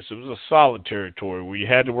me say this: it was a solid territory where you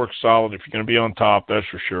had to work solid if you're going to be on top. That's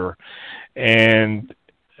for sure. And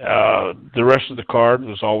the rest of the card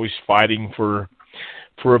was always fighting for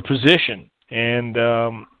a position. And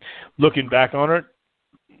looking back on it,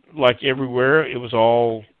 like everywhere,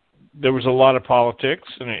 there was a lot of politics,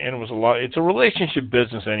 and it was a lot. It's a relationship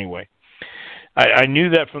business anyway. I knew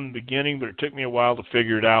that from the beginning, but it took me a while to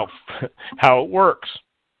figure it out how it works.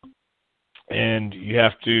 And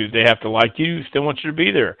they have to like you if they want you to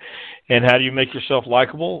be there. And how do you make yourself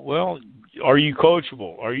likable? Well, are you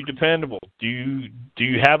coachable? Are you dependable? Do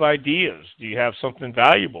you have ideas? Do you have something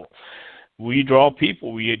valuable? We draw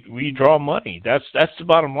people. We draw money. That's the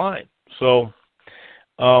bottom line. So,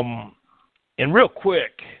 and real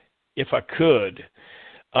quick, if I could,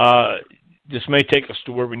 this may take us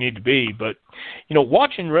to where we need to be, but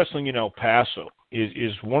watching wrestling in El Paso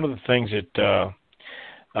is one of the things that.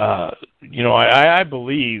 I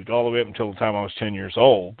believed all the way up until the time I was 10 years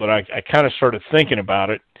old, but I kind of started thinking about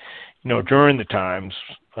it, during the times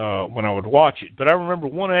when I would watch it. But I remember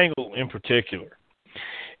one angle in particular,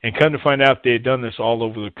 and come to find out they had done this all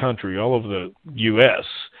over the country, all over the U.S.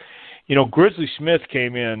 Grizzly Smith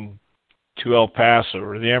came in to El Paso,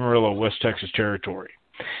 or the Amarillo, West Texas Territory.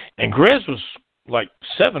 And Grizz was like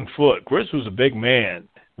 7 foot. Grizz was a big man.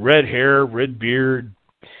 Red hair, red beard,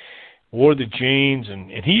 wore the jeans,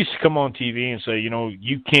 and he used to come on TV and say,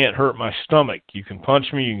 you can't hurt my stomach. You can punch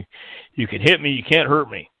me, you can hit me, you can't hurt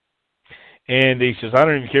me. And he says, I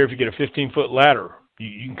don't even care if you get a 15-foot ladder.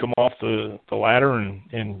 You can come off the ladder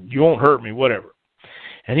and you won't hurt me, whatever.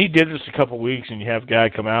 And he did this a couple of weeks, and you have a guy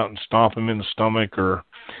come out and stomp him in the stomach, or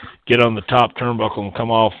get on the top turnbuckle and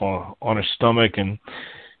come off on his stomach and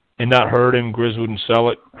not hurt him. Grizz wouldn't sell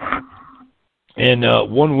it. And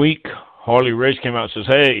 1 week, Harley Race came out and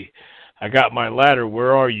says, hey, I got my ladder.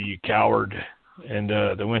 Where are you, you coward? And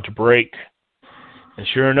they went to break. And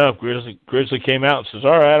sure enough, Grizzly came out and says,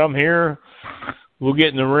 all right, I'm here. We'll get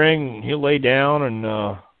in the ring. He'll lay down,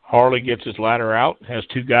 and Harley gets his ladder out, has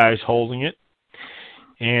 2 guys holding it.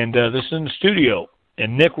 And this is in the studio.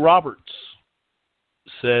 And Nick Roberts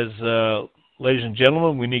says, ladies and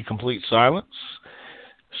gentlemen, we need complete silence.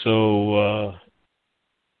 So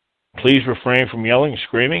please refrain from yelling,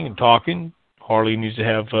 screaming, and talking. Harley needs to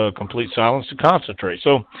have complete silence to concentrate.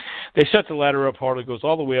 So they set the ladder up. Harley goes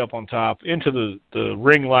all the way up on top into the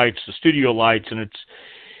ring lights, the studio lights, and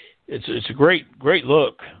it's a great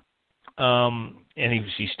look. And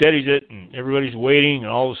he steadies it, and everybody's waiting,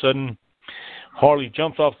 and all of a sudden, Harley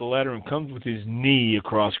jumps off the ladder and comes with his knee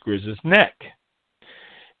across Grizz's neck.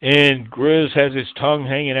 And Grizz has his tongue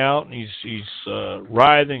hanging out, and he's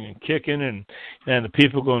writhing and kicking, and the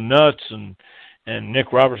people go nuts. And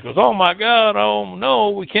Nick Roberts goes, "Oh my God! Oh no,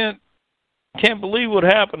 we can't believe what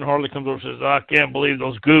happened." Harley comes over and says, "I can't believe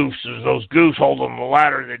those goofs! There's those goofs holding the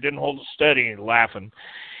ladder. They didn't hold it steady," and laughing.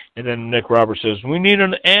 And then Nick Roberts says, "We need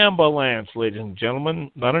an ambulance, ladies and gentlemen,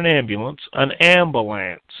 not an ambulance, an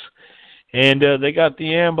ambulance." And they got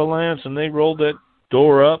the ambulance, and they rolled that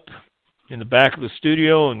door up in the back of the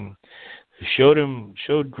studio and showed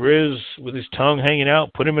Grizz with his tongue hanging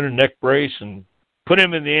out, put him in a neck brace, and put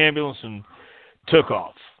him in the ambulance and took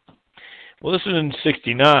off. Well, this is in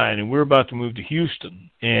 '69, and we're about to move to Houston.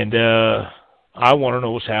 And I want to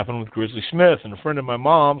know what's happening with Grizzly Smith. And a friend of my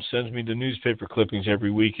mom sends me the newspaper clippings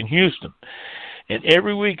every week in Houston. And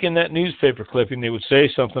every week in that newspaper clipping, they would say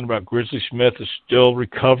something about Grizzly Smith is still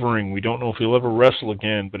recovering. We don't know if he'll ever wrestle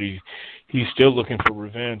again, but he's still looking for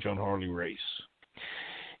revenge on Harley Race.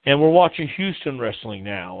 And we're watching Houston wrestling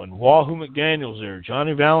now, and Wahoo McDaniel's there,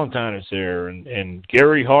 Johnny Valentine is there, and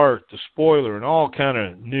Gary Hart, the Spoiler, and all kind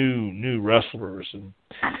of new wrestlers. And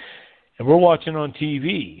we're watching on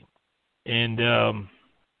TV. And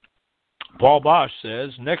Paul Bosch says,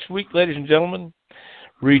 next week, ladies and gentlemen,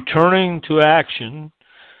 returning to action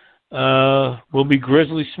will be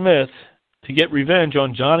Grizzly Smith to get revenge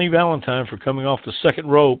on Johnny Valentine for coming off the second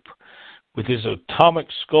rope with his atomic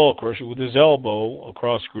skull crusher with his elbow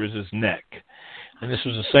across Grizz's neck. And this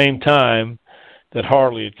was the same time that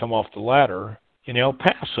Harley had come off the ladder in El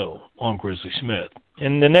Paso on Grizzly Smith.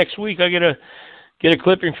 And the next week I get a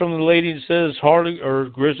clipping from the lady that says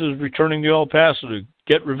Grizz is returning to El Paso to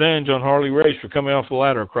get revenge on Harley Race for coming off the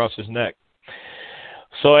ladder across his neck.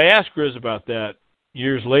 So I asked Grizz about that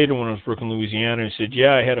years later when I was working in Louisiana, and he said,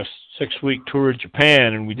 yeah, I had a 6-week tour of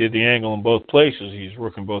Japan, and we did the angle in both places. He's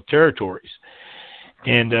working both territories.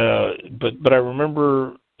 And but I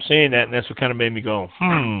remember saying that, and that's what kind of made me go,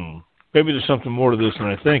 maybe there's something more to this than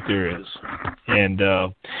I think there is. And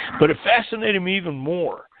but it fascinated me even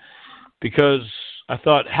more because I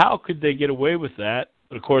thought, how could they get away with that?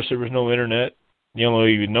 But, of course, there was no Internet. The only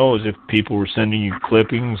way you would know is if people were sending you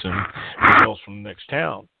clippings and results from the next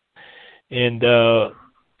town. And,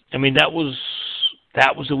 I mean, that was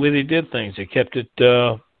the way they did things. They kept it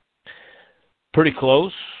pretty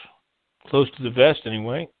close to the vest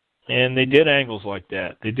anyway. And they did angles like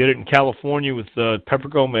that. They did it in California with Pepper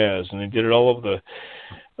Gomez, and they did it all over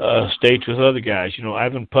the states with other guys. You know,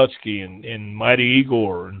 Ivan Putski and Mighty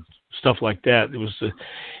Igor and stuff like that. It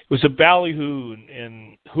was a ballyhoo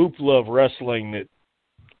and hoopla of wrestling that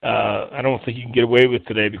I don't think you can get away with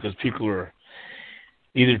today because people are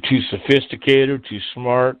either too sophisticated or too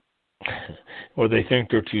smart, or they think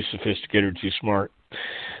they're too sophisticated or too smart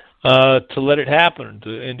to let it happen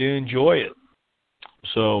and to enjoy it.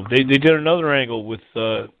 So they did another angle with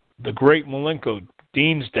the great Malenko,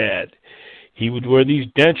 Dean's dad. He would wear these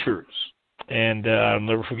dentures, and I'll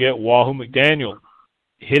never forget Wahoo McDaniel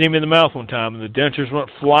hit him in the mouth one time, and the dentures went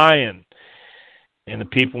flying. And the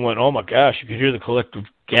people went, oh, my gosh, you could hear the collective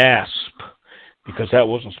gasp because that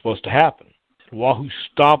wasn't supposed to happen. And Wahoo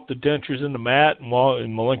stomped the dentures in the mat, and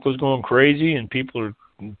Malenko's going crazy, and people are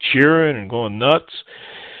cheering and going nuts.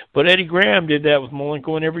 But Eddie Graham did that with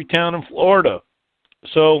Malenko in every town in Florida.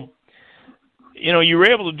 So you were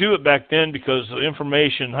able to do it back then because the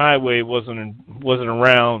information highway wasn't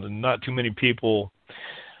around, and not too many people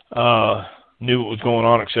knew what was going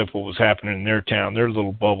on except what was happening in their town, their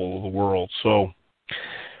little bubble of the world. So,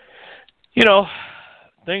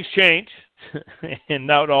 things change, and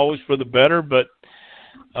not always for the better, but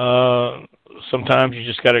sometimes you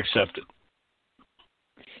just got to accept it.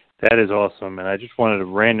 That is awesome, and I just wanted to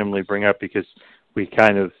randomly bring up, because we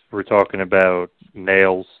kind of were talking about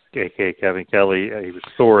Nails, a.k.a. Kevin Kelly. He was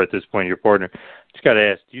Thor at this point, your partner. Just got to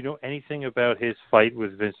ask, do you know anything about his fight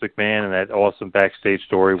with Vince McMahon and that awesome backstage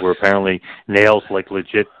story where apparently Nails,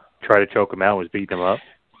 legit tried to choke him out and was beating him up?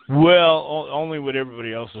 Well, only what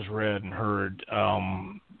everybody else has read and heard.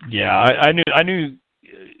 I knew.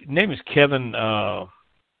 His name is Kevin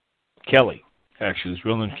Kelly. Actually, his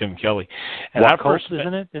real name is Kevin Kelly. And Wacote,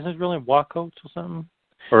 isn't it? Isn't his real name Wacote or something?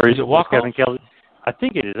 Or is it Wacote? Kevin Kelly? I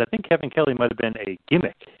think it is. I think Kevin Kelly might have been a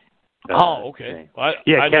gimmick. Okay. Well,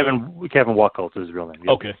 Kevin Wacote is his real name.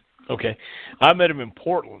 Yeah. Okay. I met him in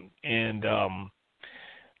Portland, and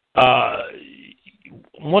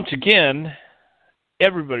once again,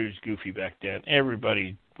 everybody was goofy back then.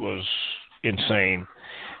 Everybody was insane,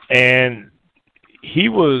 and he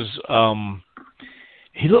was.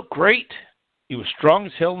 He looked great. He was strong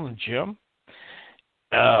as hell in the gym,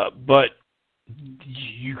 but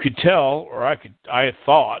you could tell, or I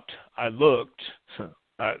thought I looked.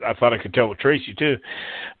 I thought I could tell with Tracy too,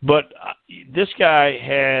 but this guy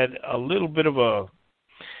had a little bit of a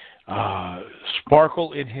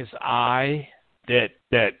sparkle in his eye that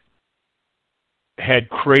had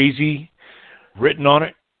crazy written on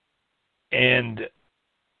it, and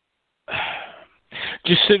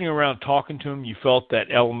just sitting around talking to him, you felt that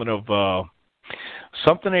element of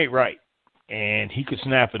something ain't right, and he could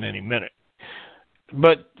snap at any minute.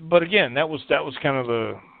 But again, that was kind of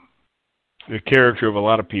the character of a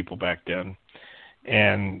lot of people back then,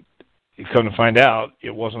 and you come to find out it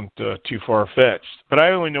wasn't too far-fetched. But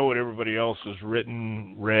I only know what everybody else has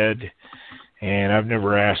written, read, and I've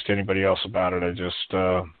never asked anybody else about it.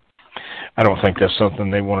 I don't think that's something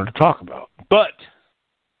they wanted to talk about. But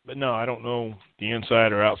no, I don't know the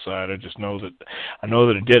inside or outside. I just know that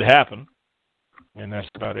it did happen, and that's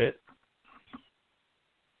about it.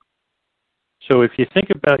 So if you think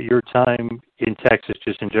about your time in Texas,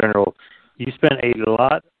 just in general, you spent a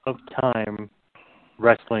lot of time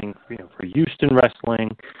wrestling, for Houston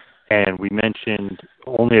Wrestling, and we mentioned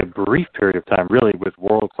only a brief period of time, really, with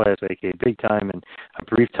World Class, aka Big Time, and a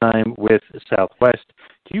brief time with Southwest.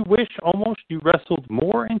 Do you wish almost you wrestled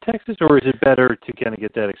more in Texas, or is it better to kind of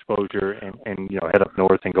get that exposure and head up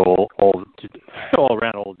north and go all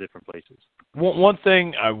around all the different places? One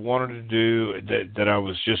thing I wanted to do that I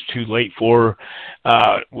was just too late for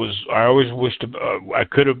was I always wished I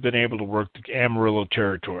could have been able to work the Amarillo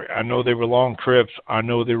territory. I know they were long trips. I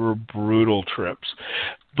know they were brutal trips.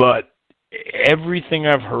 But everything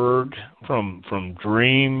I've heard from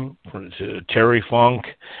Dream to Terry Funk,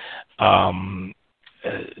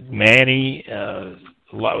 Manny,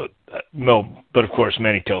 but of course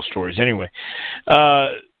Manny tells stories anyway.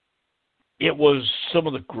 It was some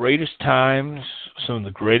of the greatest times, some of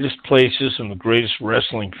the greatest places, some of the greatest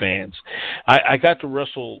wrestling fans. I got to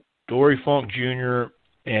wrestle Dory Funk Jr.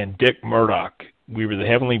 and Dick Murdoch. We were the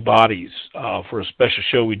Heavenly Bodies for a special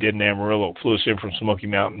show we did in Amarillo. Flew us in from Smoky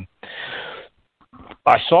Mountain.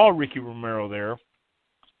 I saw Ricky Romero there.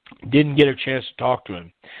 Didn't get a chance to talk to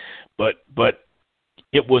him, but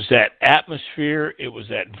it was that atmosphere. It was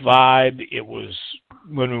that vibe. It was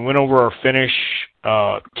when we went over our finish.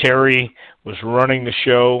 Terry was running the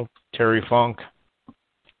show, Terry Funk,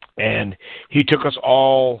 and he took us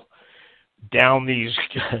all down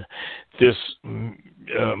this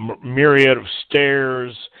myriad of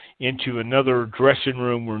stairs into another dressing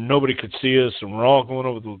room where nobody could see us, and we're all going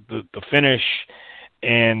over the finish.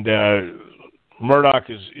 And Murdoch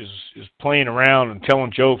is playing around and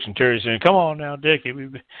telling jokes, and Terry's saying, "Come on now, Dickie,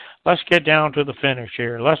 let's get down to the finish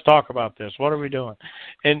here. Let's talk about this. What are we doing?"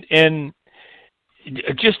 And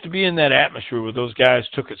just to be in that atmosphere where those guys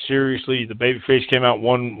took it seriously. The babyface came out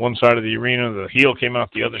one side of the arena, the heel came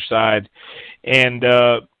out the other side, and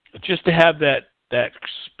just to have that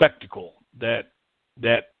spectacle, that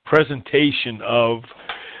presentation of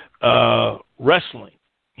wrestling.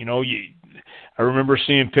 I remember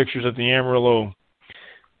seeing pictures at the Amarillo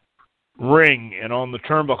ring, and on the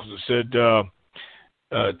turnbuckles it said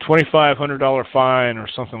 $2,500 fine or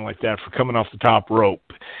something like that for coming off the top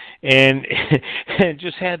rope, and it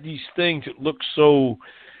just had these things that looked so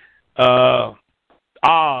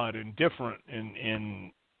odd and different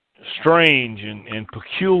and strange and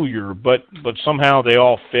peculiar, but somehow they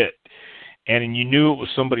all fit. and you knew it was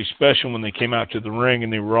somebody special when they came out to the ring,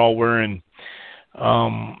 and they were all wearing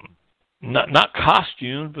not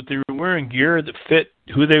costumes, but they were wearing gear that fit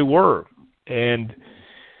who they were. And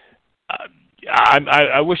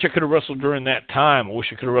I wish I could have wrestled during that time. I wish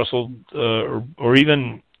I could have wrestled or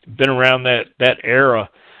even been around that era,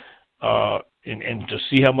 and to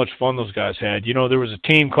see how much fun those guys had. You know, there was a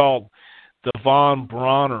team called the Von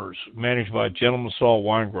Brauners, managed by Gentleman Saul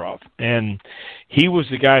Weingroff, and he was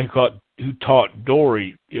the guy who taught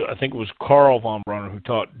Dory. I think it was Carl Von Brauner who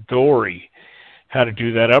taught Dory how to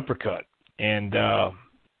do that uppercut. And I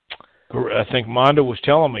think Mondo was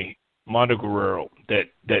telling me, Mondo Guerrero,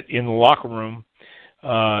 that in the locker room,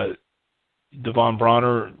 the Von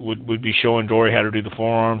Brauner would be showing Dory how to do the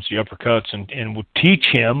forearms, the uppercuts, and would teach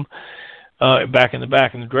him back in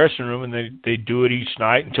the dressing room, and they'd do it each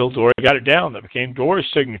night until Dory got it down. That became Dory's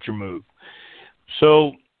signature move.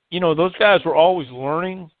 So, you know, those guys were always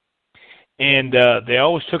learning, and they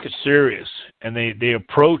always took it serious, and they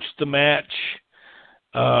approached the match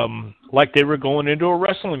like they were going into a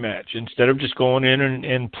wrestling match instead of just going in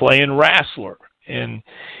and playing wrestler. And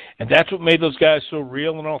that's what made those guys so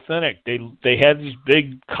real and authentic. They had these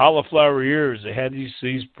big cauliflower ears. They had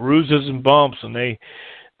these bruises and bumps, and they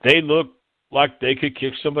looked like they could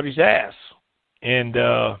kick somebody's ass. And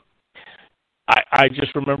I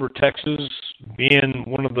just remember Texas being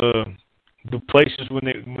one of the places when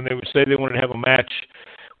they would say they wanted to have a match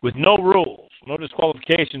with no rules, no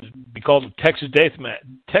disqualifications, be called the Texas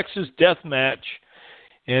Death Match.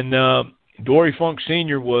 And Dory Funk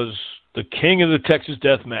Sr. was the king of the Texas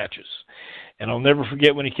Death Matches. And I'll never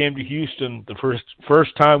forget when he came to Houston the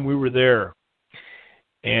first time we were there.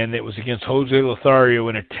 And it was against Jose Lothario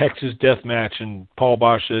in a Texas Death Match. And Paul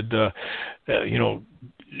Bosch said, you know,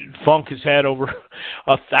 Funk has had over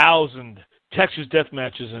 1,000 Texas Death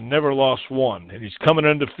Matches and never lost one. And he's coming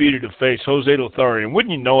undefeated to face Jose Lothario. And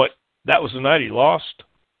wouldn't you know it, that was the night he lost.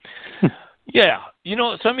 Yeah, you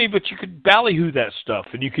know, but you could ballyhoo that stuff,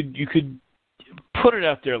 and you could put it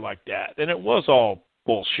out there like that, and it was all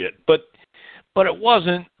bullshit. But it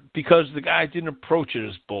wasn't, because the guys didn't approach it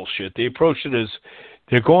as bullshit. They approached it as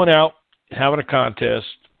they're going out, having a contest,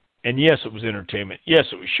 and yes, it was entertainment. Yes,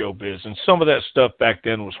 it was showbiz, and some of that stuff back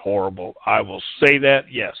then was horrible. I will say that,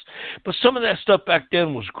 yes. But some of that stuff back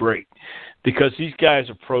then was great, because these guys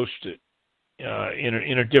approached it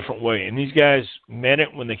in a different way, and these guys meant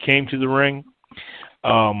it when they came to the ring,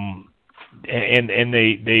 and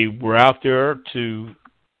they were out there to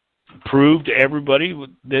prove to everybody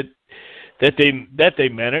that they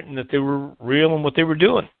meant it and that they were real in what they were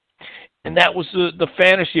doing. And that was the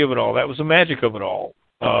fantasy of it all. That was the magic of it all.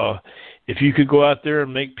 If you could go out there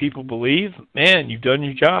and make people believe, man, you've done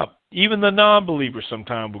your job. Even the non-believers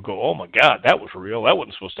sometimes would go, oh, my God, that was real. That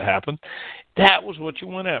wasn't supposed to happen. That was what you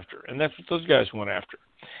went after, and that's what those guys went after.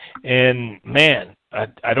 And, man,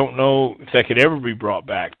 I don't know if that could ever be brought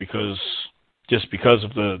back, because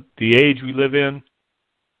of the age we live in,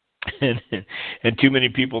 and too many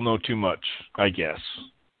people know too much, I guess.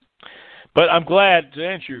 But I'm glad, to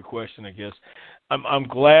answer your question, I guess, I'm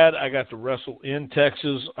glad I got to wrestle in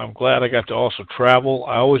Texas. I'm glad I got to also travel.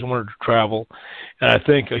 I always wanted to travel. And I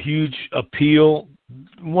think a huge appeal,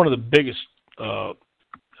 one of the biggest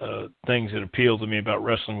things that appealed to me about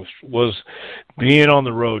wrestling was being on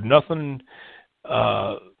the road. Nothing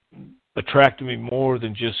attracted me more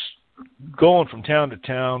than just going from town to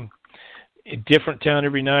town, a different town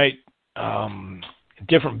every night,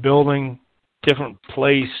 different building, different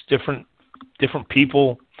place, different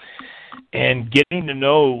people, and getting to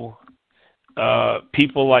know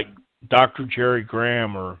people like Dr. Jerry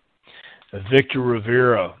Graham or Victor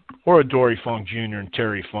Rivera or a Dory Funk Jr. and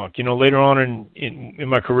Terry Funk. You know, later on in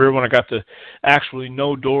my career, when I got to actually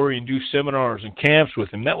know Dory and do seminars and camps with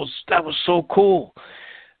him, that was so cool,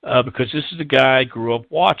 because this is the guy I grew up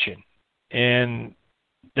watching. And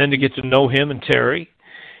then to get to know him and Terry,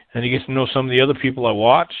 and to get to know some of the other people I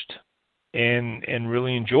watched and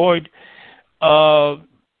really enjoyed,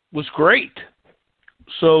 was great.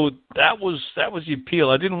 So that was the appeal.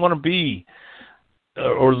 I didn't want to be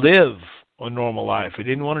or live a normal life. I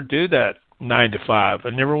didn't want to do that 9 to 5. I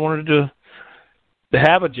never wanted to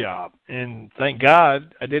have a job, and thank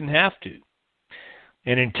God I didn't have to.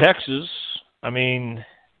 And in Texas, I mean,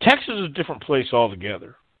 Texas is a different place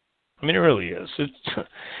altogether. I mean, it really is.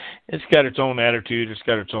 It's got its own attitude. It's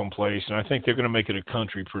got its own place, and I think they're going to make it a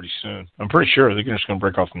country pretty soon. I'm pretty sure they're just going to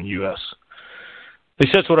break off from the U.S. At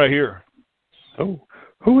least that's what I hear. Oh,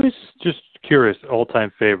 who is, just curious,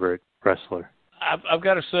 all-time favorite wrestler? I've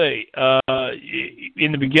got to say,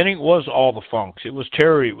 in the beginning, it was all the Funks. It was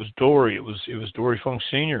Terry. It was Dory. It was Dory Funk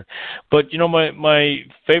Sr. But my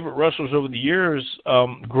favorite wrestlers over the years,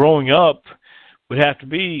 growing up, would have to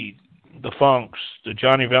be the Funks, the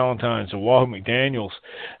Johnny Valentines, the Wahoo McDaniels.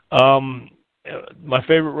 My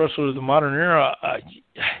favorite wrestler of the modern era,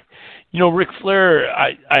 Ric Flair.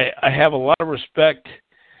 I have a lot of respect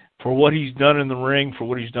for what he's done in the ring, for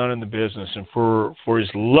what he's done in the business, and for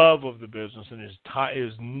his love of the business and his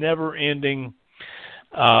never-ending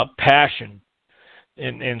passion,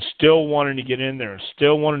 and still wanting to get in there, and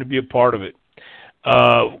still wanting to be a part of it.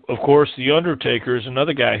 Of course, The Undertaker is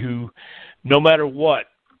another guy who, no matter what,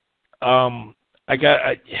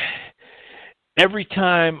 every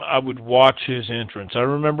time I would watch his entrance, I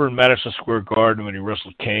remember in Madison Square Garden when he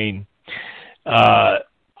wrestled Kane,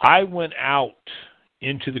 I went out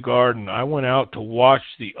into the garden. I went out to watch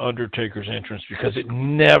The Undertaker's entrance because it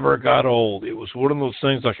never got old. It was one of those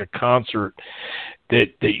things like a concert that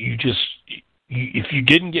you just, if you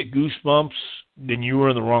didn't get goosebumps, then you were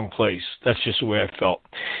in the wrong place. That's just the way I felt.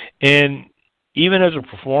 And even as a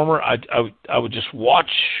performer, I would just watch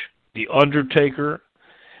The Undertaker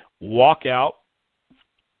walk out,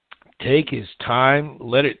 take his time,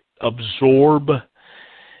 let it absorb,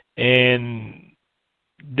 and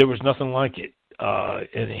there was nothing like it.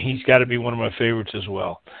 And he's got to be one of my favorites as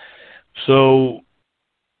well. So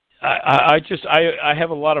I have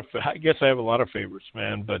a lot of, I guess I have a lot of favorites,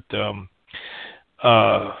 man. But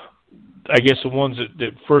I guess the ones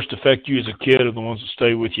that first affect you as a kid are the ones that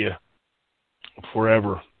stay with you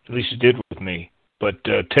forever. At least it did with me. But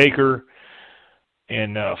Taker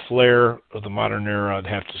and Flair of the modern era, I'd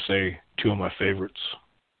have to say, two of my favorites.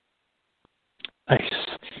 Nice.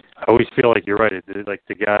 I always feel like you're right. It's like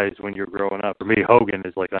the guys when you're growing up. For me, Hogan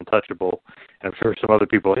is like untouchable. And I'm sure some other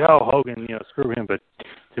people are like, oh, Hogan, screw him. But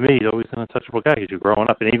to me, he's always an untouchable guy because you're growing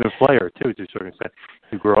up. And even Flair, too, to a certain extent.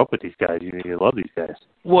 You grow up with these guys. You love these guys.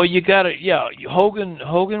 Well, you got to, yeah. Hogan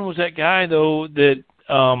was that guy, though, that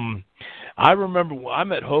I remember I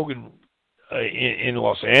met Hogan in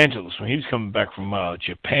Los Angeles when he was coming back from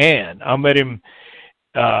Japan. I met him.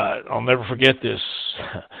 I'll never forget this.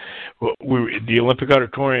 The Olympic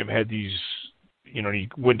Auditorium had these, he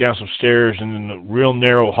went down some stairs and then the real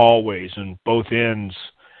narrow hallways, and both ends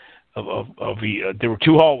of there were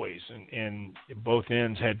two hallways, and both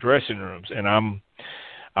ends had dressing rooms, and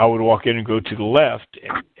I would walk in and go to the left,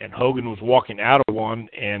 and Hogan was walking out of one,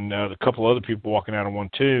 and a couple other people walking out of one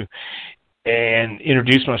too, and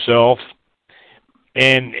introduced myself.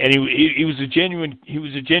 And he was a genuine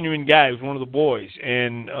guy. He was one of the boys,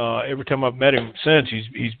 and every time I've met him since,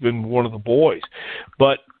 he's been one of the boys.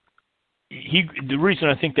 But the reason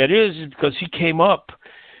I think that is because he came up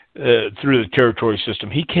through the territory system.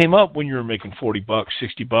 He came up when you were making $40,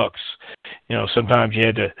 $60. Sometimes you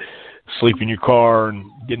had to sleep in your car and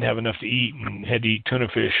didn't have enough to eat, and had to eat tuna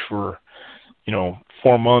fish for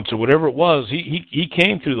 4 months or whatever it was. He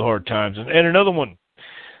came through the hard times. And another one.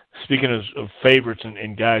 Speaking of favorites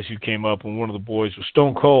and guys who came up, and one of the boys was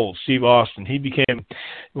Stone Cold, Steve Austin. He became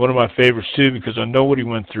one of my favorites, too, because I know what he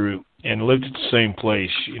went through and lived at the same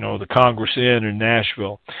place, the Congress Inn in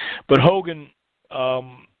Nashville. But Hogan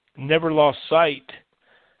never lost sight,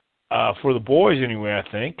 for the boys anyway, I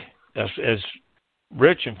think, as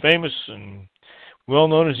rich and famous and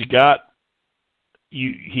well-known as he got,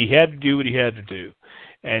 he had to do what he had to do.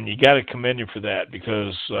 And you got to commend him for that,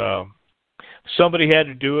 because somebody had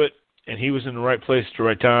to do it, and he was in the right place at the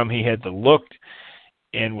right time. He had the look,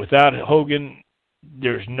 and without Hogan,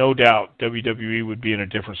 there's no doubt WWE would be in a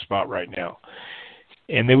different spot right now.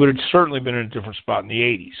 And they would have certainly been in a different spot in the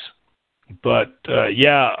 80s. But,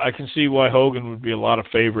 yeah, I can see why Hogan would be a lot of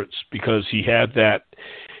favorites, because he had that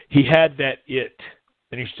it,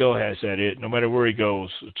 and he still has that it. No matter where he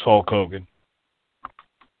goes, it's Hulk Hogan.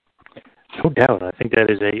 No doubt. I think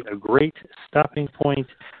that is a great stopping point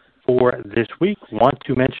for this week. Want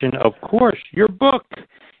to mention, of course, your book,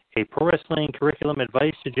 A Pro Wrestling Curriculum,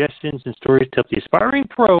 Advice, Suggestions, and Stories to Help the Aspiring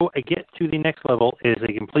Pro Get to the Next Level. It is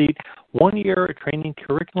a complete one-year training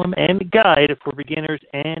curriculum and guide for beginners.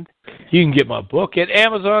 And you can get my book at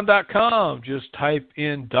Amazon.com. Just type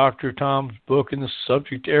in Dr. Tom's book in the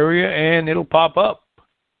subject area, and it'll pop up.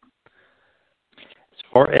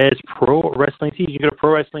 As far as Pro Wrestling Tees, you can go to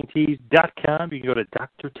ProWrestlingTees.com. You can go to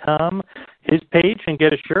Dr. Tom, his page, and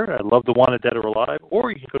get a shirt. I love the Wanted Dead or Alive.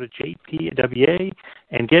 Or you can go to JPWA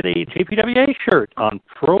and get a JPWA shirt on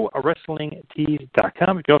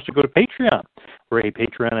ProWrestlingTees.com. You can also go to Patreon, where a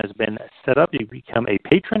Patreon has been set up. You become a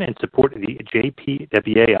patron and support the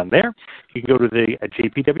JPWA on there. You can go to the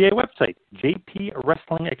JPWA website,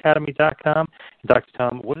 jpwrestlingacademy.com. And Dr.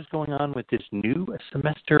 Tom, what is going on with this new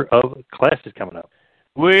semester of classes coming up?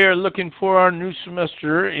 We're looking for our new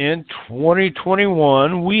semester in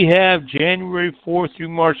 2021. We have January 4th through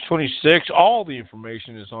March 26th. All the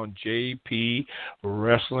information is on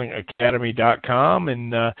jpwrestlingacademy.com.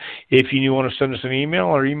 And if you want to send us an email,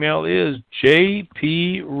 our email is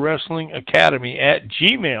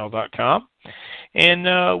jpwrestlingacademy@gmail.com.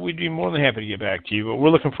 And we'd be more than happy to get back to you. But we're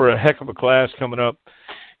looking for a heck of a class coming up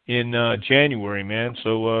in January, man.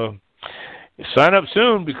 So sign up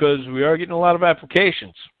soon because we are getting a lot of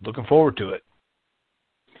applications. Looking forward to it.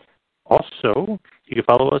 Also, you can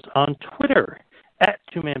follow us on Twitter at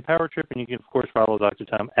Two Man Power Trip, and you can, of course, follow Dr.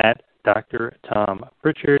 Tom at Dr. Tom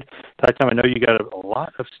Pritchard. Dr. Tom, I know you got a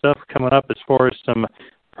lot of stuff coming up as far as some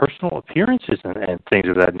personal appearances and things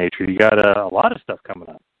of that nature. You got a lot of stuff coming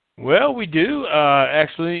up. Well, we do.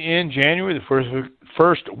 Actually, in January, the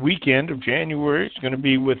first weekend of January, it's going to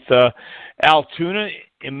be with Altoona,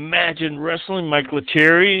 Imagine Wrestling, Mike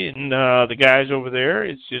Lettieri, and the guys over there.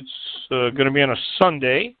 It's going to be on a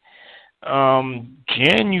Sunday,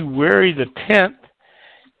 January the 10th,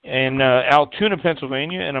 in Altoona,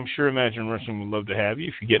 Pennsylvania, and I'm sure Imagine Wrestling would love to have you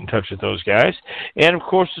if you get in touch with those guys. And, of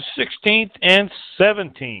course, the 16th and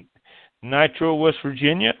 17th, Nitro, West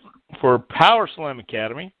Virginia, for Power Slam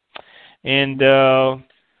Academy. And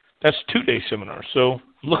that's a 2-day seminar, so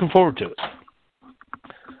looking forward to it.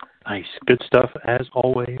 Nice. Good stuff, as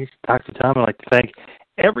always. Dr. Tom, I'd like to thank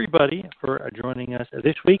everybody for joining us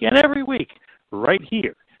this week and every week right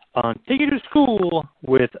here on Take You to School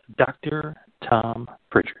with Dr. Tom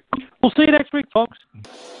Pritchard. We'll see you next week, folks.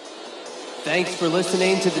 Thanks for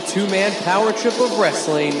listening to the Two-Man Power Trip of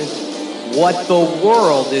Wrestling. What the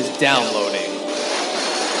world is downloading.